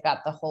so that I've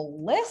got the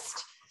whole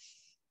list.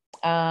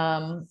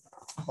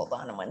 Hold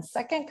on 1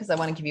 second, because I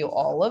want to give you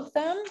all of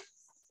them.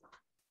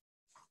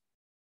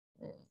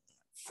 Let's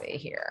see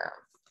here.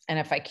 And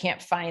if I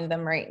can't find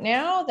them right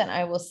now, then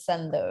I will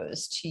send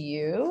those to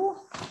you.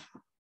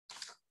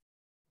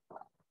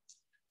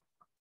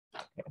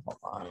 Okay, hold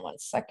on 1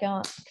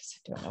 second, because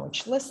I don't know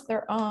which list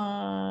they're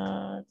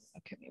on.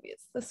 Okay, maybe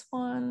it's this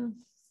one.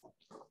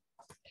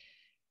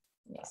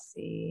 Let me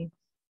see.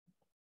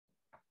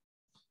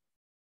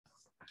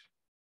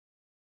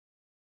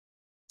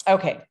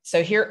 Okay,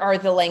 so here are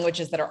the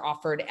languages that are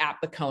offered at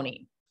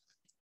Bocconi: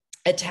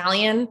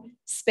 Italian,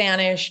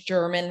 Spanish,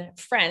 German,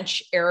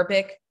 French,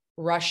 Arabic,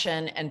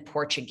 Russian, and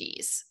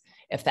Portuguese,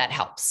 if that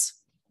helps.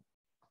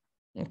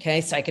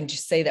 Okay, so I can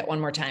just say that one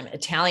more time: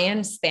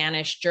 Italian,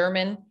 Spanish,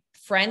 German,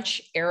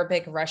 French,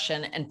 Arabic,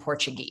 Russian, and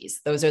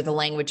Portuguese. Those are the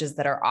languages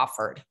that are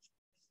offered.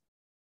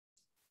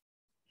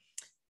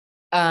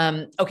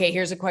 Okay,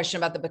 here's a question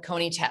about the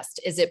Bocconi test.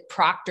 Is it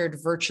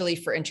proctored virtually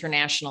for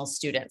international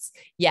students?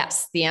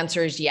 Yes, the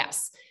answer is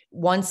yes.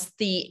 Once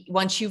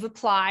you've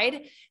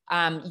applied,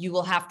 you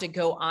will have to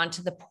go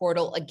onto the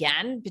portal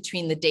again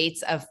between the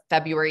dates of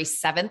February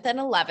 7th and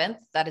 11th.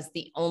 That is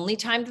the only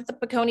time that the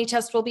Bocconi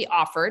test will be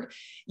offered.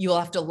 You will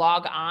have to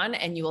log on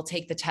and you will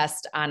take the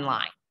test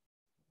online.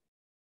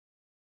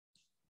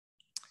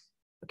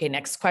 Okay,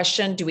 next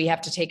question. Do we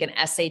have to take an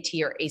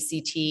SAT or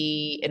ACT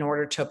in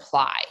order to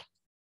apply?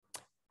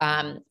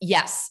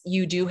 Yes,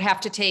 you do have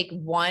to take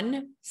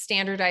one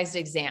standardized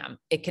exam.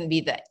 It can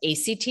be the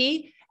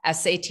ACT,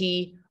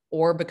 SAT,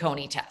 or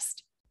Bocconi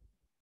test.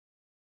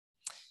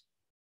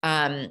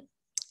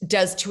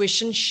 Does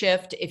tuition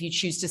shift if you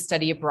choose to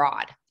study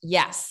abroad?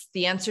 Yes,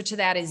 the answer to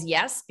that is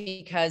yes,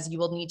 because you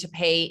will need to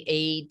pay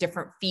a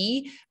different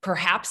fee,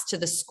 perhaps to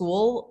the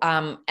school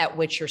at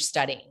which you're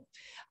studying.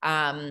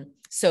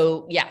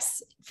 So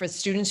yes, for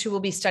students who will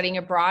be studying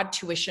abroad,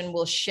 tuition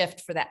will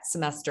shift for that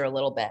semester a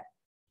little bit.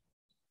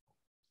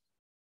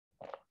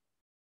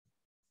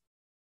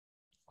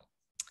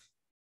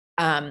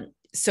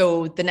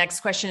 So the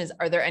next question is,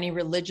 are there any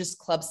religious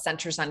club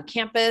centers on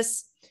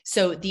campus?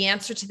 So the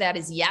answer to that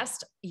is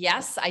yes.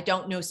 Yes, I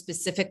don't know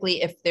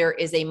specifically if there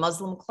is a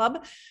Muslim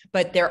club,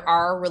 but there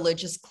are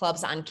religious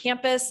clubs on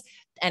campus.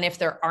 And if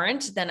there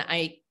aren't, then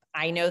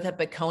I know that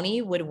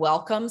Bocconi would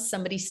welcome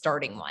somebody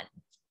starting one,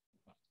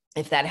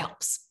 if that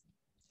helps.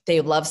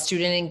 They love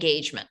student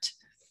engagement.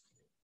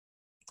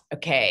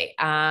 Okay.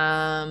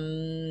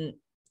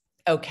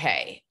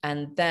 Okay.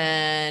 And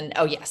then,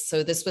 oh yes.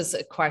 So this was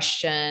a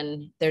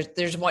question.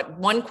 There's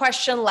one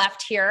question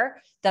left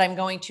here that I'm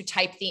going to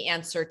type the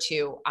answer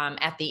to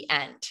at the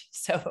end.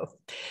 So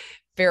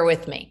bear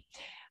with me.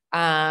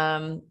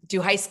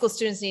 Do high school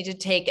students need to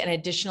take an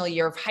additional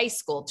year of high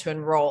school to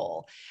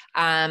enroll?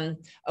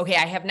 Okay,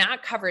 I have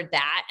not covered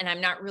that, and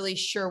I'm not really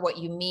sure what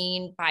you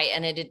mean by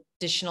an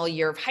additional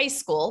year of high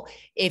school.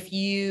 If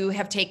you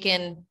have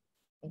taken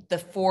the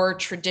 4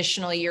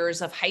 traditional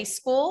years of high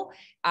school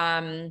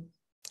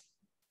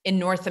in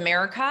North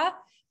America,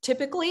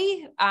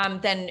 typically,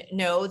 then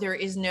no, there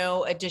is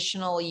no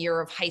additional year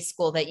of high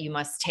school that you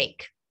must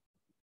take.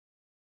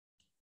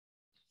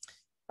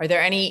 Are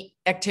there any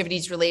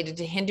activities related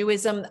to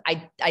Hinduism?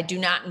 I do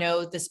not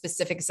know the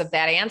specifics of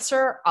that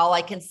answer. All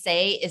I can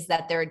say is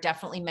that there are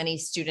definitely many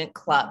student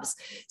clubs.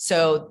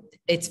 So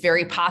it's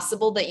very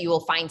possible that you will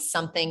find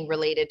something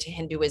related to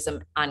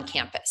Hinduism on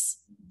campus.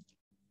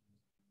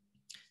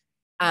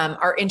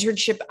 Are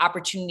internship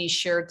opportunities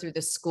shared through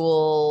the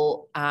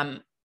school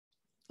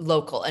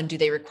local, and do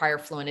they require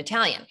fluent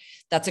Italian?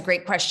 That's a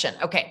great question.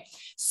 Okay,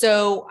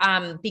 so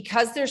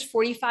because there's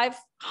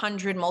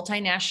 4,500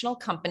 multinational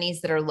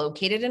companies that are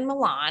located in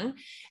Milan,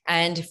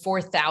 and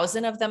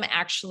 4,000 of them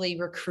actually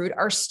recruit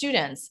our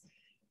students,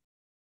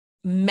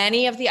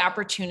 many of the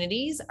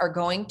opportunities are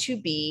going to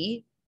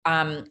be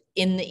in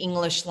the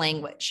English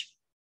language.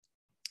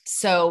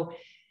 So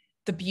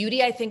the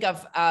beauty, I think,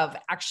 of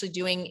actually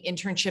doing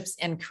internships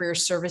and career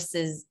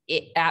services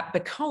at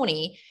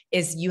Bocconi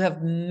is you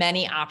have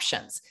many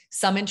options.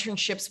 Some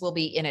internships will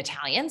be in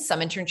Italian. Some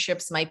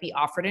internships might be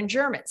offered in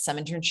German. Some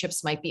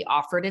internships might be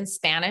offered in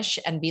Spanish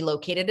and be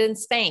located in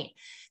Spain.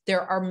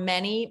 There are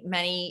many,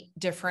 many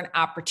different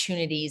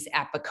opportunities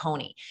at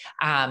Bocconi.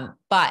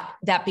 But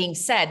that being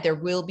said, there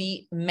will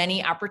be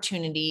many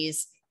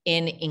opportunities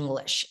in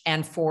English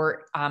and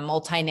for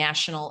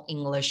multinational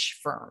English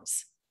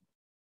firms.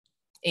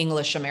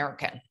 English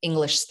American,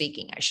 English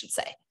speaking, I should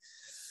say.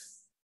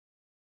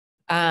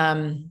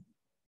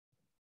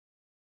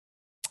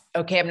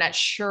 Okay, I'm not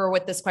sure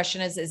what this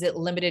question is. Is it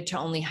limited to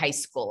only high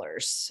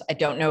schoolers? I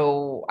don't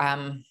know.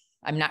 I'm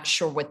not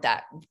sure what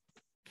that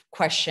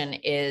question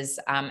is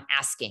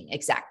asking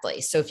exactly.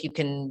 So if you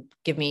can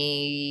give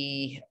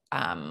me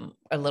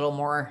a little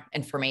more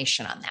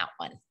information on that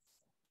one.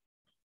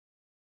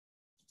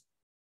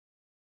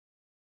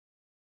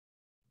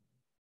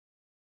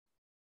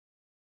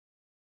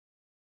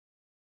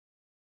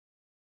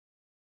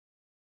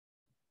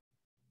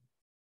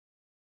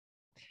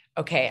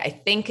 Okay, I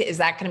think, is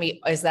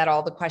that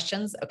all the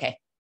questions? Okay.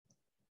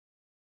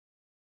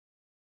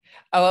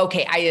 Oh,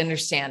 okay, I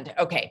understand.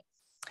 Okay.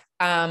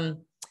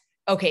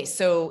 Okay,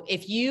 so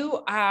if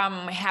you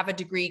have a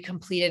degree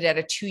completed at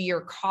a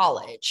 2-year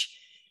college,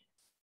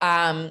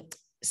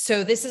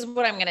 so this is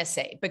what I'm gonna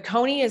say.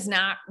 Bocconi is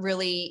not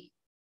really,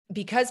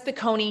 because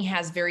Bocconi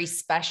has very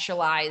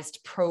specialized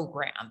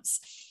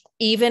programs,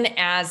 even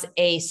as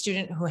a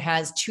student who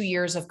has 2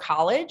 years of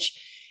college,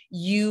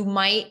 you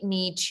might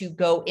need to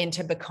go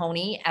into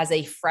Bocconi as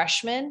a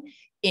freshman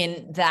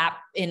in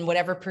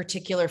whatever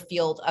particular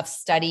field of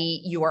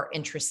study you are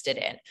interested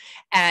in.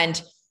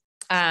 And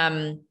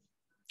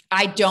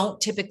I don't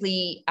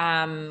typically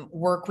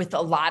work with a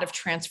lot of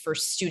transfer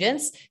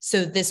students.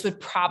 So this would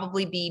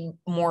probably be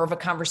more of a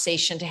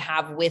conversation to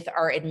have with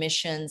our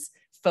admissions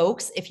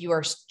folks if you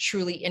are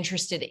truly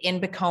interested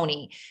in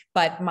Bocconi.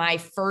 But my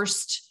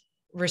first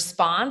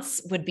response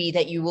would be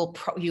that you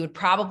would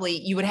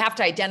have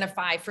to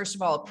identify, first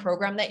of all, a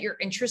program that you're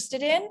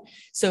interested in.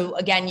 So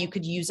again, you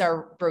could use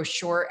our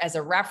brochure as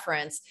a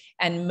reference,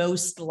 and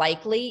most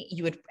likely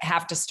you would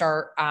have to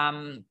start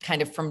kind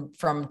of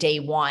from day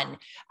one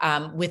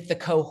with the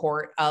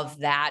cohort of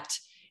that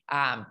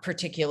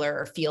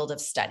particular field of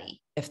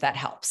study, if that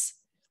helps.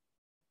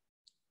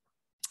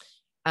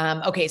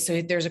 Okay,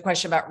 so there's a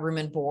question about room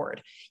and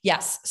board.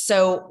 Yes,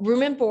 so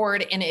room and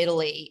board in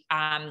Italy.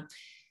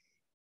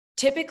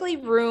 Typically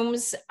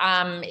rooms,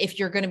 if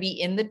you're going to be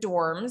in the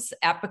dorms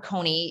at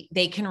Bocconi,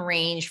 they can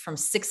range from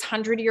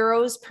 600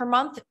 euros per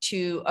month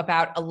to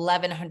about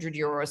 1,100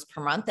 euros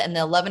per month. And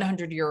the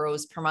 1,100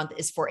 euros per month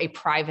is for a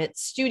private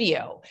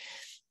studio.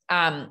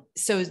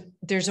 So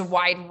there's a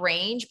wide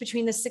range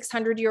between the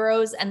 600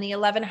 euros and the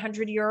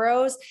 1,100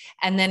 euros.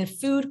 And then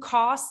food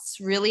costs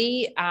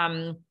really,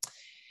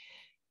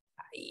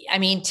 I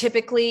mean,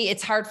 typically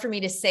it's hard for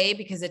me to say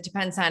because it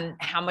depends on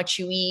how much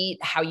you eat,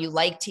 how you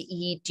like to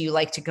eat. Do you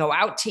like to go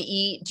out to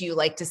eat? Do you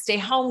like to stay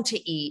home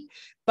to eat?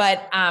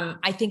 But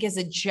I think as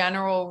a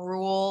general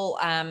rule,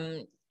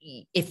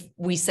 if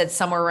we said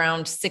somewhere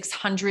around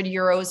 600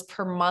 euros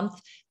per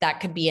month, that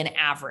could be an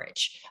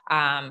average.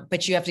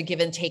 But you have to give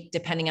and take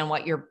depending on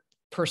what your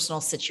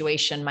personal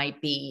situation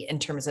might be in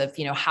terms of,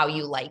 how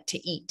you like to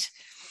eat.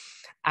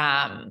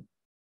 I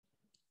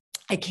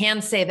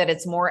can say that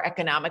it's more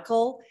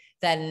economical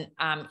than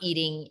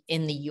eating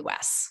in the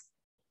US.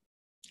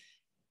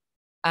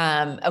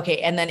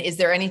 Okay, and then is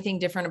there anything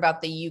different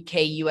about the UK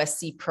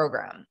USC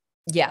program?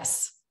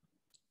 Yes.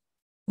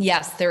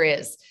 Yes, there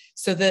is.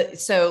 So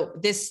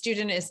this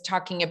student is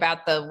talking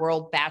about the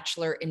World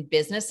Bachelor in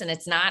Business, and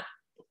it's not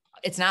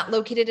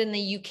located in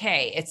the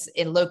UK. It's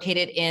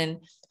located in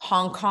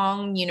Hong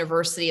Kong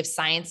University of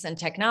Science and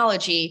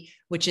Technology,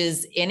 which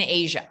is in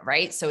Asia,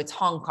 right? So it's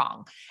Hong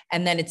Kong.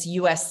 And then it's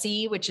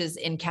USC, which is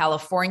in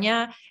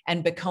California,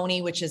 and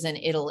Bocconi, which is in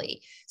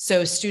Italy.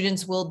 So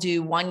students will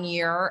do 1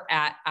 year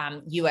at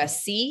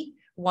USC,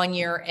 1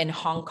 year in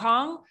Hong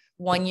Kong,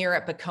 1 year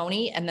at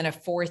Bocconi, and then a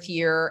 4th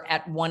year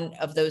at one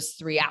of those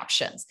 3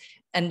 options.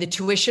 And the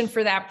tuition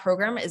for that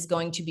program is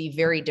going to be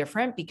very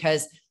different,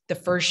 because the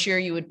first year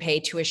you would pay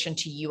tuition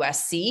to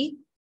USC.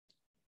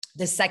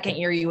 The second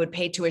year you would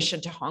pay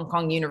tuition to Hong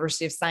Kong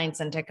University of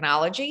Science and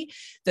Technology.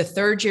 The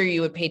 3rd year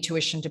you would pay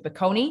tuition to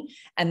Bocconi.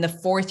 And the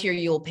 4th year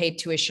you will pay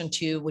tuition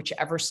to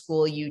whichever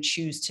school you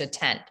choose to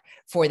attend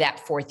for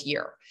that 4th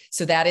year.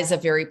 So that is a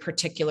very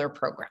particular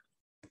program.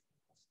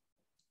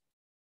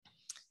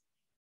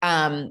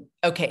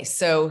 Okay,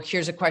 so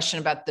here's a question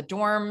about the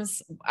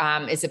dorms.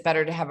 Is it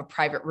better to have a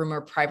private room or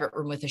a private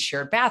room with a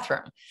shared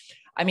bathroom?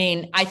 I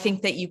mean, I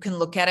think that you can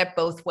look at it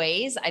both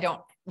ways. I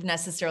don't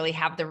necessarily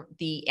have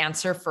the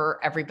answer for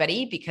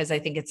everybody, because I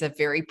think it's a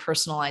very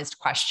personalized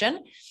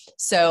question.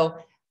 So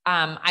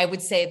I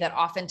would say that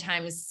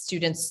oftentimes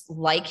students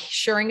like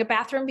sharing a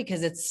bathroom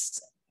because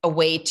it's a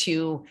way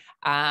to,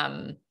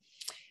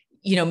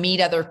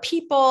 meet other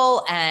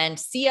people and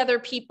see other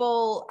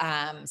people.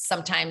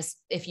 Sometimes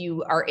if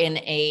you are in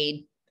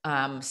a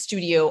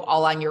studio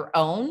all on your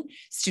own,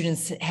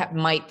 students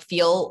might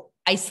feel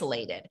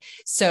isolated.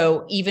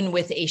 So even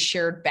with a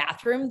shared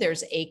bathroom,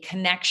 there's a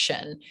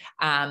connection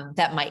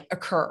that might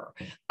occur.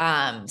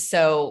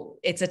 So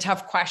it's a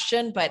tough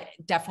question, but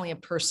definitely a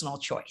personal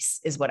choice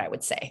is what I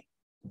would say.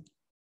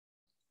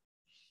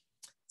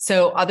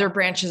 So other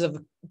branches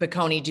of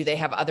Bocconi, do they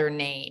have other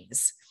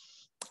names?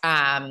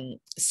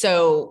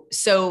 So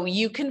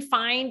you can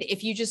find,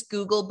 if you just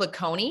Google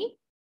Bocconi,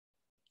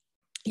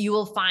 you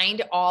will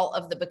find all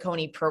of the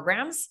Bocconi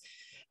programs.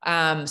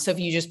 So if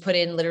you just put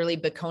in literally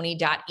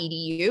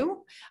bocconi.edu,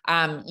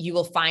 you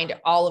will find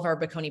all of our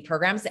Bocconi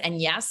programs. And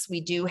yes,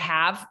 we do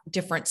have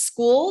different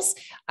schools.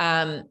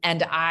 And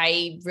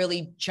I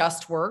really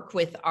just work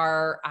with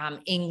our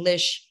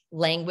English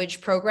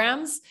language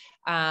programs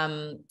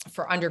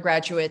for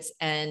undergraduates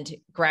and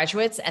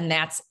graduates, and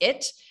that's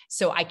it.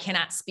 So I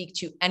cannot speak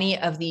to any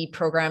of the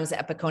programs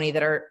at Bocconi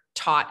that are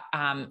taught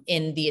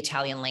in the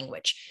Italian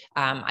language.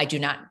 I do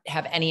not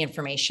have any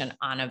information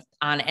on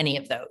any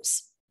of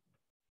those.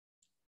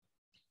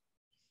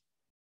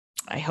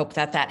 I hope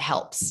that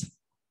helps.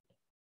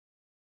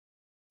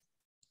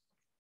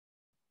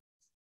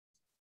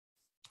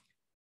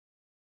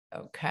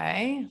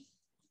 Okay.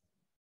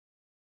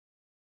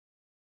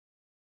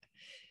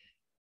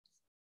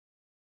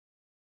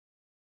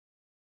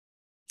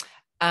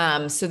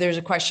 So there's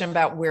a question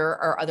about where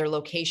are other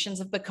locations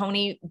of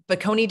Bocconi.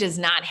 Bocconi does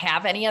not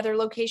have any other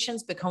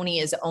locations.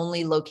 Bocconi is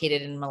only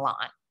located in Milan.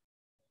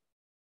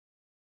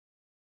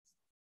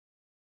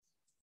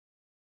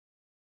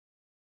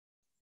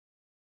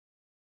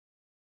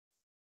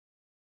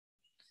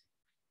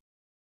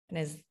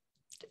 And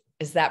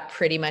is that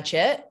pretty much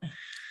it?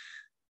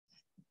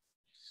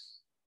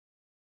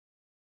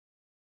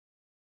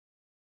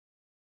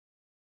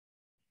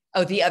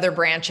 Oh, the other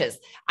branches.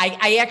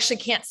 I actually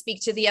can't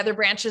speak to the other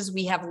branches.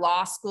 We have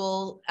law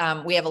school.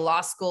 We have a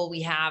law school.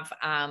 We have,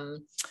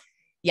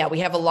 we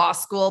have a law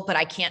school, but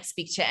I can't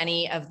speak to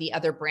any of the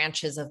other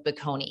branches of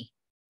Bocconi.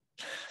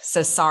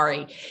 So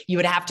sorry, you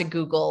would have to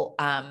Google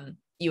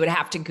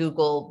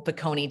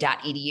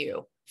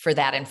bocconi.edu for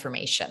that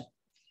information.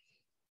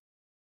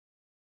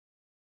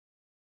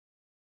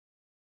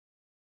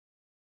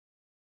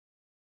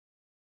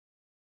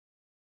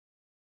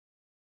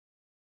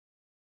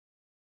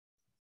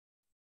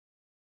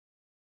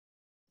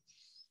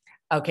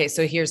 Okay,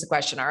 so here's the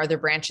question. Are there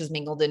branches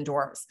mingled in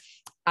dorms?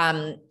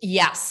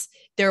 Yes,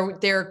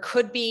 there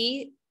could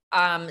be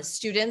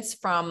students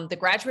from the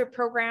graduate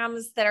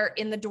programs that are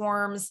in the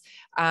dorms.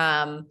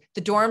 The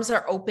dorms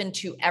are open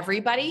to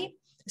everybody.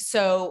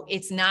 So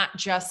it's not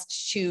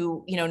just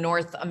to,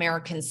 North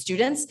American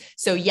students.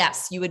 So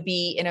yes, you would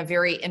be in a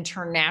very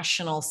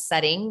international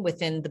setting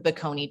within the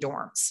Bocconi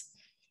dorms.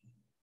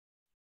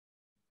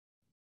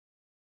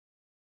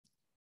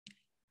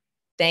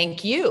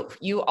 Thank you.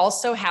 You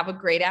also have a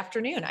great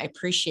afternoon. I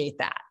appreciate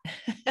that.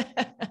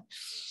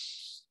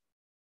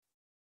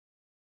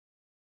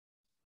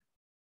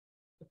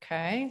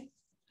 Okay.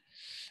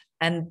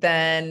 And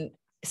then,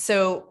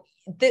 so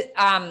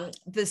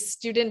the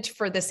student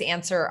for this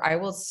answer, I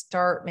will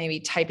start maybe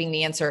typing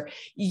the answer.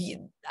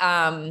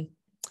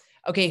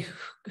 Okay.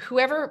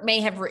 Whoever may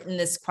have written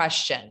this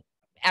question,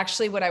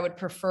 actually what I would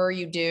prefer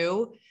you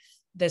do,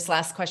 this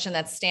last question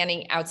that's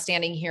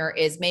outstanding here,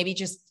 is maybe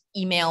just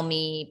email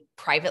me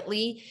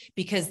privately,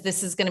 because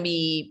this is going to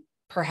be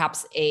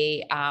perhaps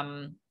a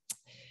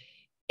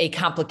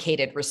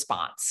complicated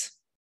response.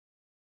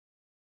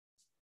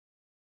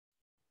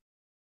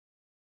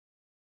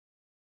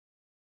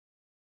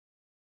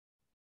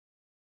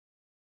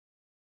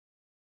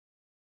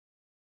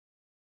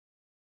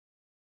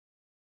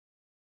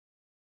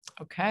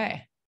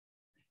 Okay.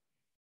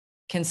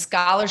 Can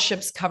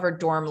scholarships cover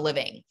dorm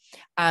living?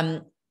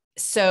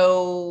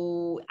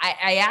 So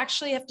I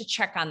actually have to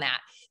check on that.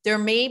 There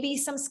may be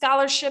some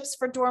scholarships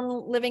for dorm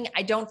living.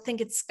 I don't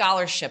think it's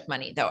scholarship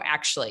money though,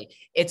 actually.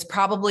 It's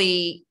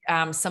probably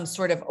some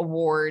sort of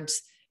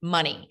awards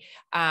money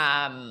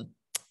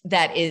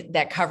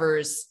that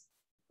covers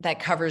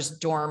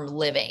dorm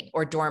living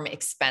or dorm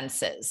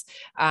expenses.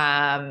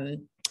 I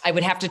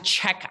would have to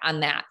check on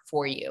that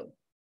for you.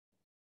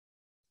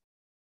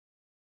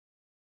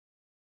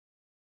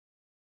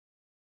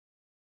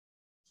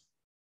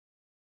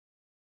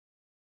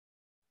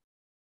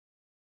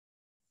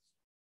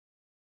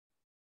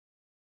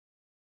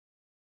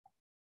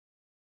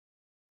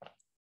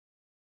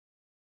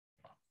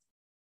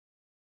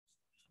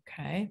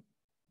 Okay.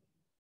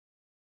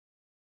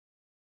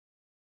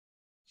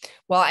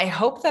 Well, I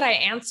hope that I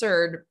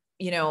answered,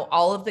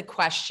 all of the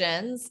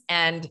questions.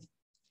 And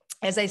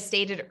as I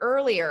stated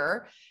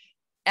earlier,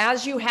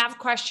 as you have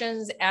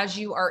questions, as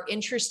you are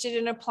interested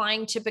in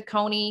applying to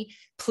Bocconi,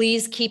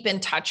 please keep in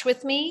touch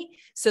with me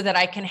so that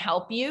I can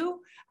help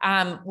you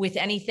with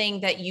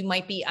anything that you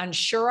might be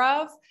unsure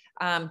of.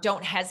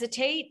 Don't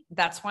hesitate.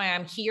 That's why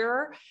I'm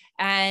here.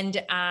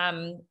 And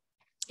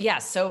yeah,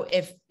 so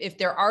if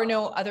there are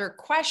no other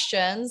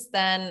questions,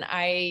 then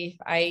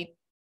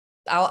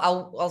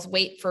I'll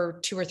wait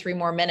for 2 or 3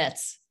 more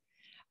minutes.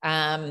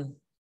 And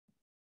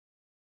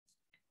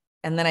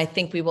then I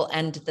think we will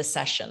end the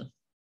session.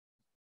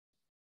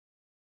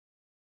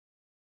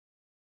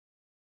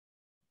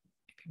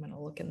 I'm going to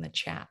look in the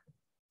chat.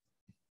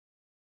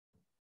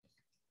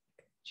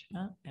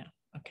 Yeah,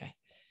 okay.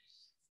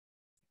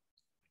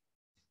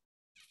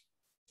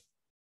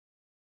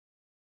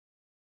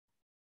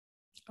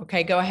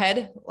 Okay, go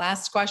ahead.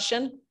 Last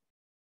question.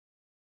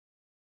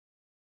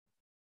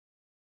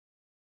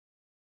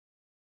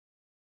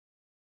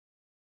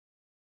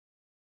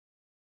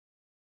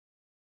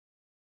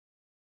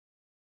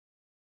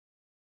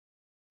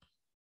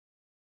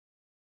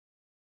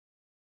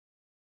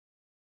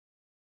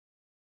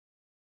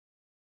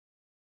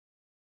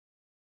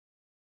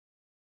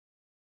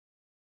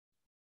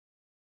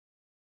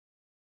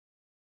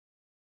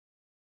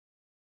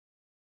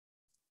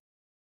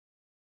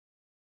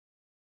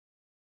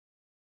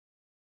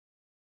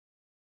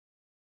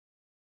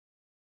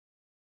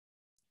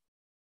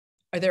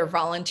 Are there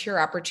volunteer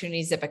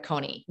opportunities at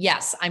Bocconi?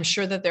 Yes, I'm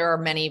sure that there are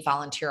many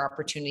volunteer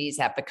opportunities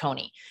at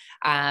Bocconi.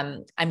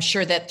 I'm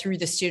sure that through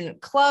the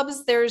student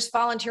clubs, there's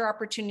volunteer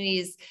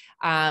opportunities.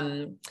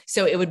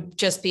 So it would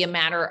just be a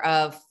matter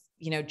of,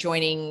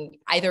 joining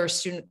either a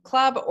student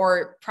club,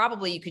 or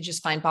probably you could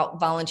just find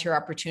volunteer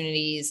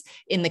opportunities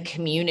in the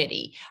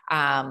community,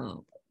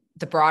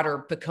 the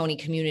broader Bocconi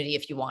community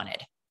if you wanted.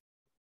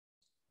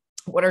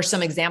 What are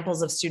some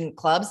examples of student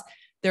clubs?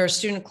 There are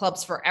student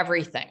clubs for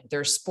everything.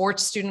 There's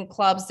sports student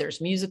clubs, there's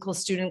musical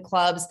student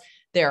clubs,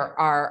 there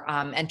are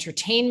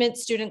entertainment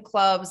student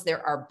clubs,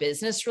 there are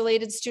business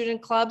related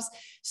student clubs.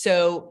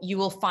 So you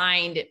will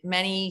find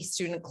many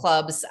student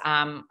clubs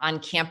on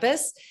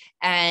campus.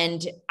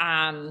 And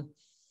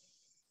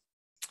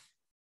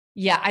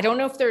yeah, I don't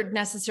know if they're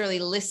necessarily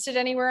listed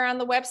anywhere on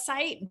the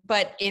website,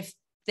 but if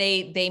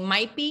they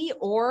might be,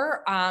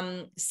 or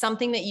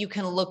something that you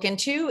can look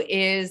into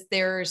is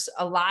there's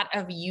a lot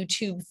of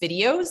YouTube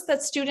videos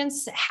that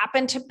students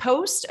happen to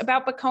post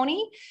about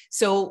Bocconi.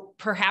 So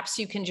perhaps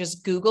you can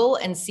just Google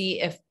and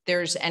see if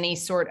there's any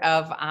sort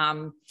of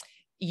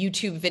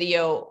YouTube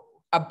video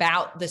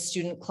about the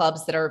student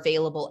clubs that are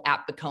available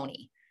at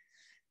Bocconi.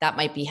 That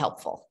might be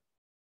helpful.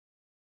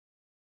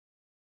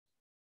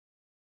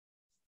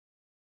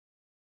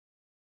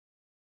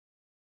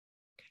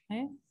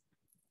 Okay.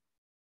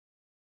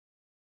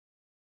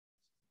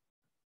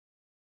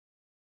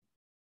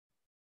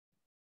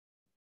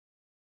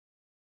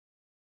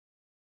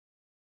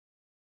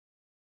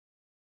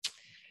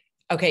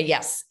 Okay,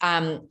 yes.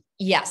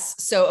 Yes.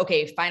 So,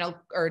 okay, final,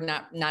 or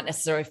not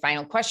necessarily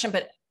final question,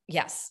 but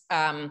yes.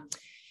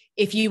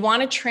 If you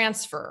want to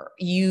transfer,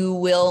 you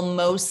will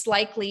most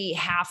likely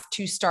have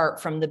to start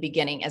from the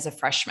beginning as a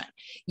freshman.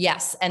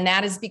 Yes. And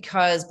that is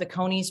because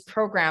Bocconi's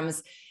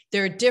programs,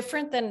 they're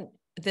different than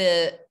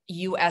the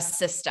US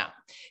system.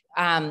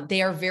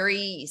 They are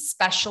very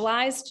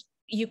specialized,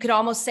 you could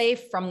almost say,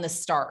 from the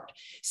start.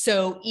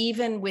 So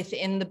even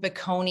within the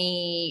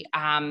Bocconi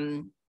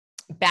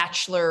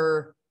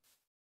bachelor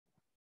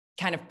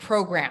kind of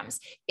programs,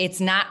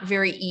 it's not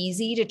very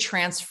easy to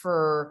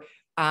transfer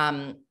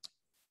from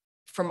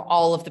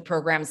all of the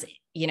programs.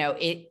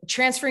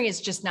 Transferring is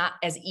just not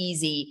as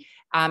easy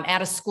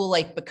at a school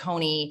like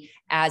Bocconi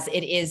as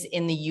it is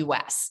in the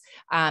US.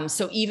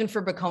 So even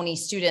for Bocconi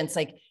students,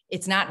 like,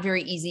 it's not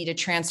very easy to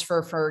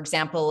transfer. For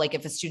example, like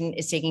if a student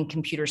is taking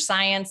computer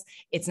science,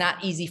 it's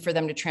not easy for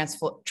them to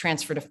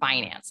transfer to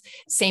finance.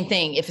 Same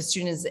thing, if a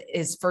student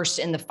is first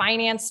in the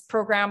finance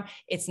program,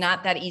 it's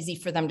not that easy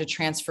for them to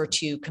transfer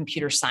to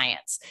computer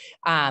science,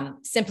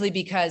 simply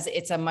because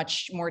it's a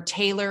much more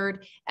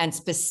tailored and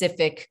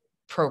specific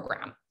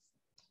program.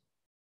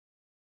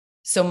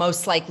 So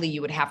most likely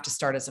you would have to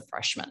start as a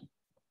freshman.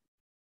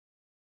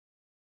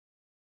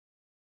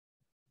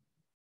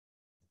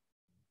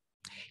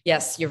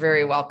 Yes, you're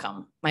very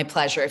welcome. My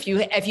pleasure. If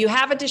you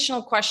have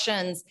additional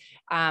questions,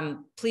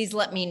 please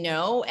let me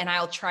know, and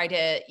I'll try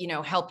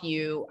to help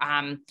you.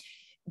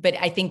 But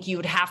I think you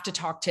would have to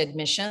talk to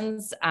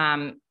admissions.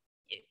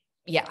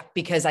 Yeah,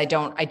 because I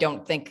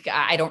don't think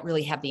I don't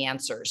really have the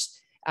answers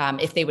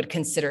if they would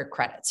consider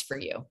credits for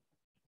you.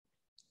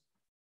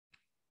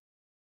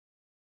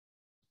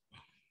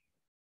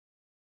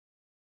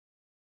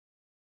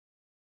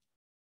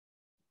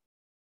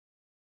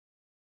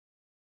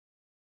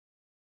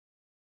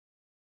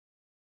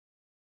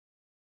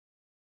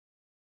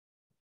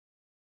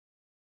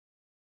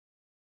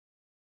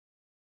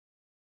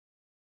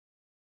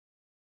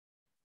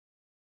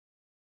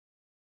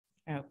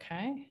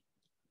 Okay.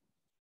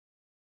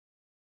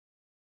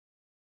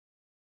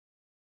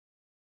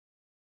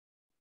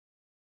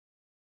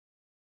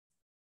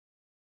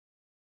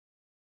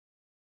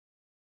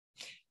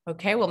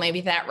 Okay, well,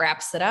 maybe that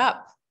wraps it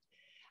up.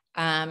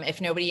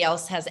 If nobody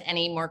else has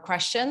any more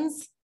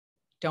questions,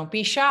 don't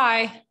be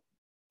shy.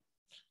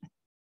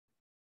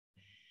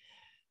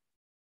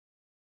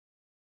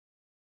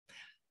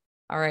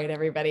 All right,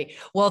 everybody.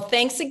 Well,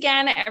 thanks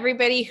again,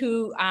 everybody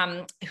who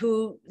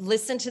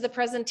listened to the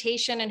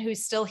presentation and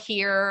who's still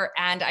here.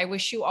 And I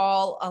wish you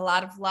all a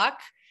lot of luck.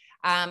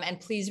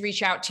 And please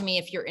reach out to me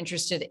if you're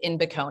interested in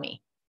Bocconi.